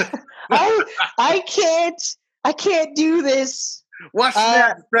this. I can't do this. Watch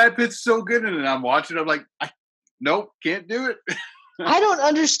Snatch. Brad Pitt's so good in it. I'm watching. I'm like, nope, can't do it. I don't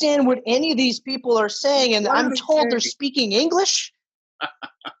understand what any of these people are saying, and I'm told they're speaking English.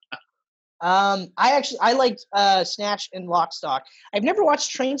 I liked Snatch and Lock, Stock. I've never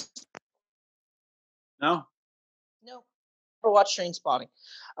watched Trains. No, never watched Train Spotting.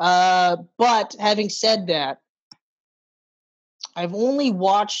 But having said that, I've only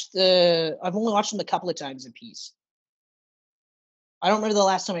watched them a couple of times a piece. I don't remember the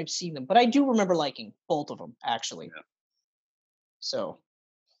last time I've seen them, but I do remember liking both of them actually. Yeah. So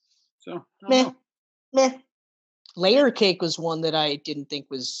meh. Layer Cake was one that I didn't think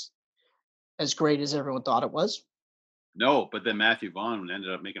was as great as everyone thought it was. No, but then Matthew Vaughn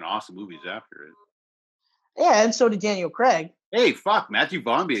ended up making awesome movies after it. Yeah, and so did Daniel Craig. Hey, Matthew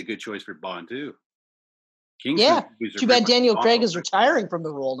Vaughn be a good choice for Bond too. Kingsman. Yeah, too bad Daniel Craig is retiring from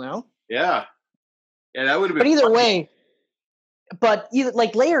the role now. Yeah, that would have been. But either way,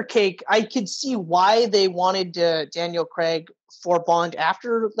 like Layer Cake, I could see why they wanted Daniel Craig for Bond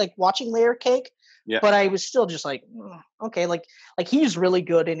after like watching Layer Cake. Yeah. But I was still just like, okay, like he's really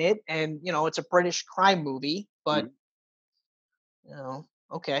good in it, and it's a British crime movie, but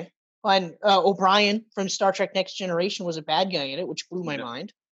okay. And O'Brien from Star Trek Next Generation was a bad guy in it, which blew my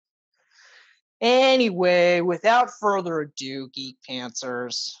mind. Anyway, without further ado, Geek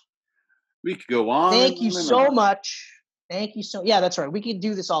Pantsers, we could go on. Thank you so much. Thank you so. Yeah, that's right. We could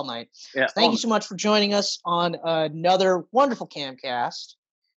do this all night. Yeah. So thank you so much for joining us on another wonderful Camcast.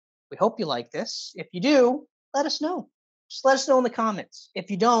 We hope you like this. If you do, let us know. Just let us know in the comments. If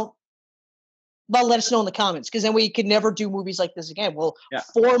you don't, well, let us know in the comments, because then we could never do movies like this again. We'll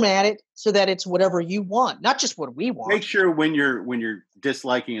format it so that it's whatever you want, not just what we want. Make sure when you're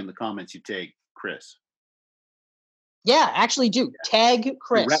disliking in the comments, you tag Chris. Yeah, actually do. Tag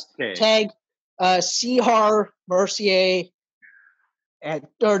Chris. Tag Char Mercier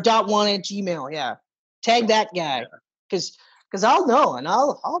or .1 at Gmail. Yeah. Tag that guy. Because I'll know, and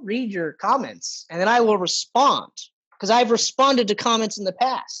I'll read your comments, and then I will respond, because I've responded to comments in the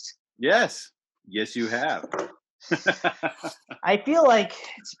past. Yes, you have. I feel like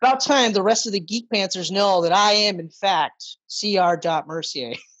it's about time the rest of the Geek Pantsers know that I am, in fact,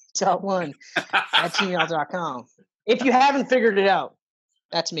 cr.mercier.1 at gmail.com. If you haven't figured it out,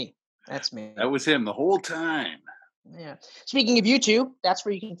 that's me. That was him the whole time. Yeah. Speaking of YouTube, that's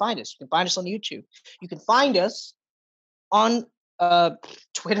where you can find us. You can find us on YouTube. You can find us on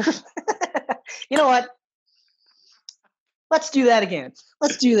Twitter. You know what? Let's do that again.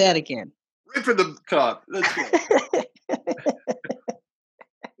 Right from the top. Let's go.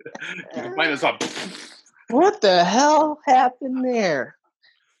 You can find us on. What the hell happened there?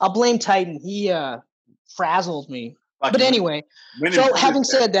 I'll blame Titan. He frazzled me. But anyway, so having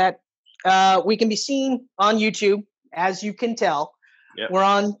said that, we can be seen on YouTube, as you can tell. Yep. We're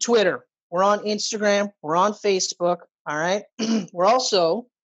on Twitter. We're on Instagram. We're on Facebook. All right. We're also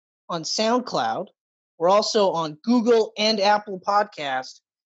on SoundCloud. We're also on Google and Apple Podcast.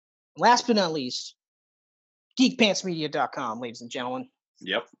 Last but not least, geekpantsmedia.com, ladies and gentlemen.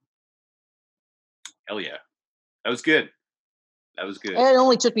 Yep. Hell yeah. That was good. It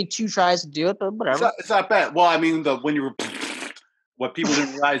only took me 2 tries to do it, but whatever. It's not bad. Well, I mean, when you were, what people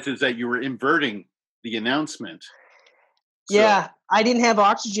didn't realize is that you were inverting the announcement. So. Yeah, I didn't have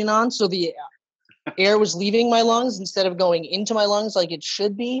oxygen on, so the air was leaving my lungs instead of going into my lungs like it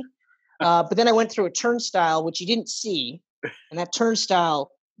should be. But then I went through a turnstile, which you didn't see, and that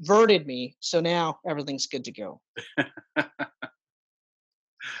turnstile verted me. So now everything's good to go.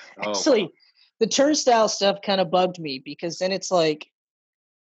 Actually, the turnstile stuff kind of bugged me, because then it's like,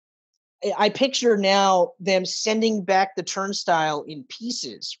 I picture now them sending back the turnstile in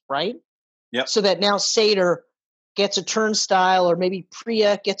pieces, right? Yep. So that now Sator gets a turnstile, or maybe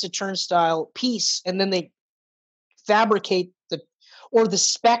Priya gets a turnstile piece, and then they fabricate or the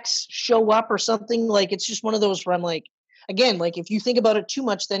specs show up or something. Like, it's just one of those where I'm like, again, like if you think about it too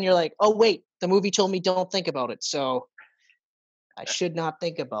much, then you're like, oh wait, the movie told me don't think about it, so I should not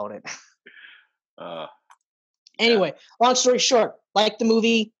think about it. Anyway, long story short, like the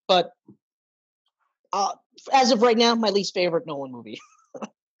movie, but as of right now, my least favorite Nolan movie.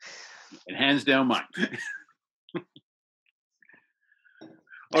 And hands down mine.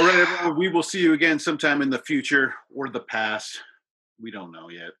 All right, everyone. We will see you again sometime in the future or the past. We don't know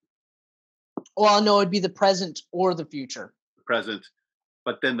yet. Well, no, it'd be the present or the future. The present,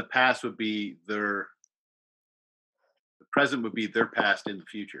 but then the past would be the present would be their past in the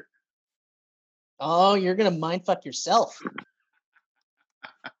future. Oh, you're gonna mindfuck yourself.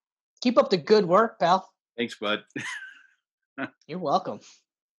 Keep up the good work, pal. Thanks, bud. You're welcome.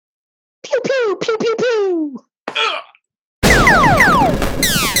 Pew pew pew pew pew.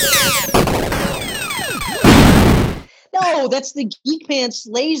 No, that's the Geek Pants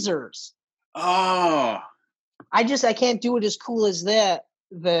lasers. Oh. I can't do it as cool as that,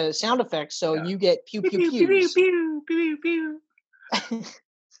 the sound effects, so you get pew pew pew. Pew pew pew pew pew.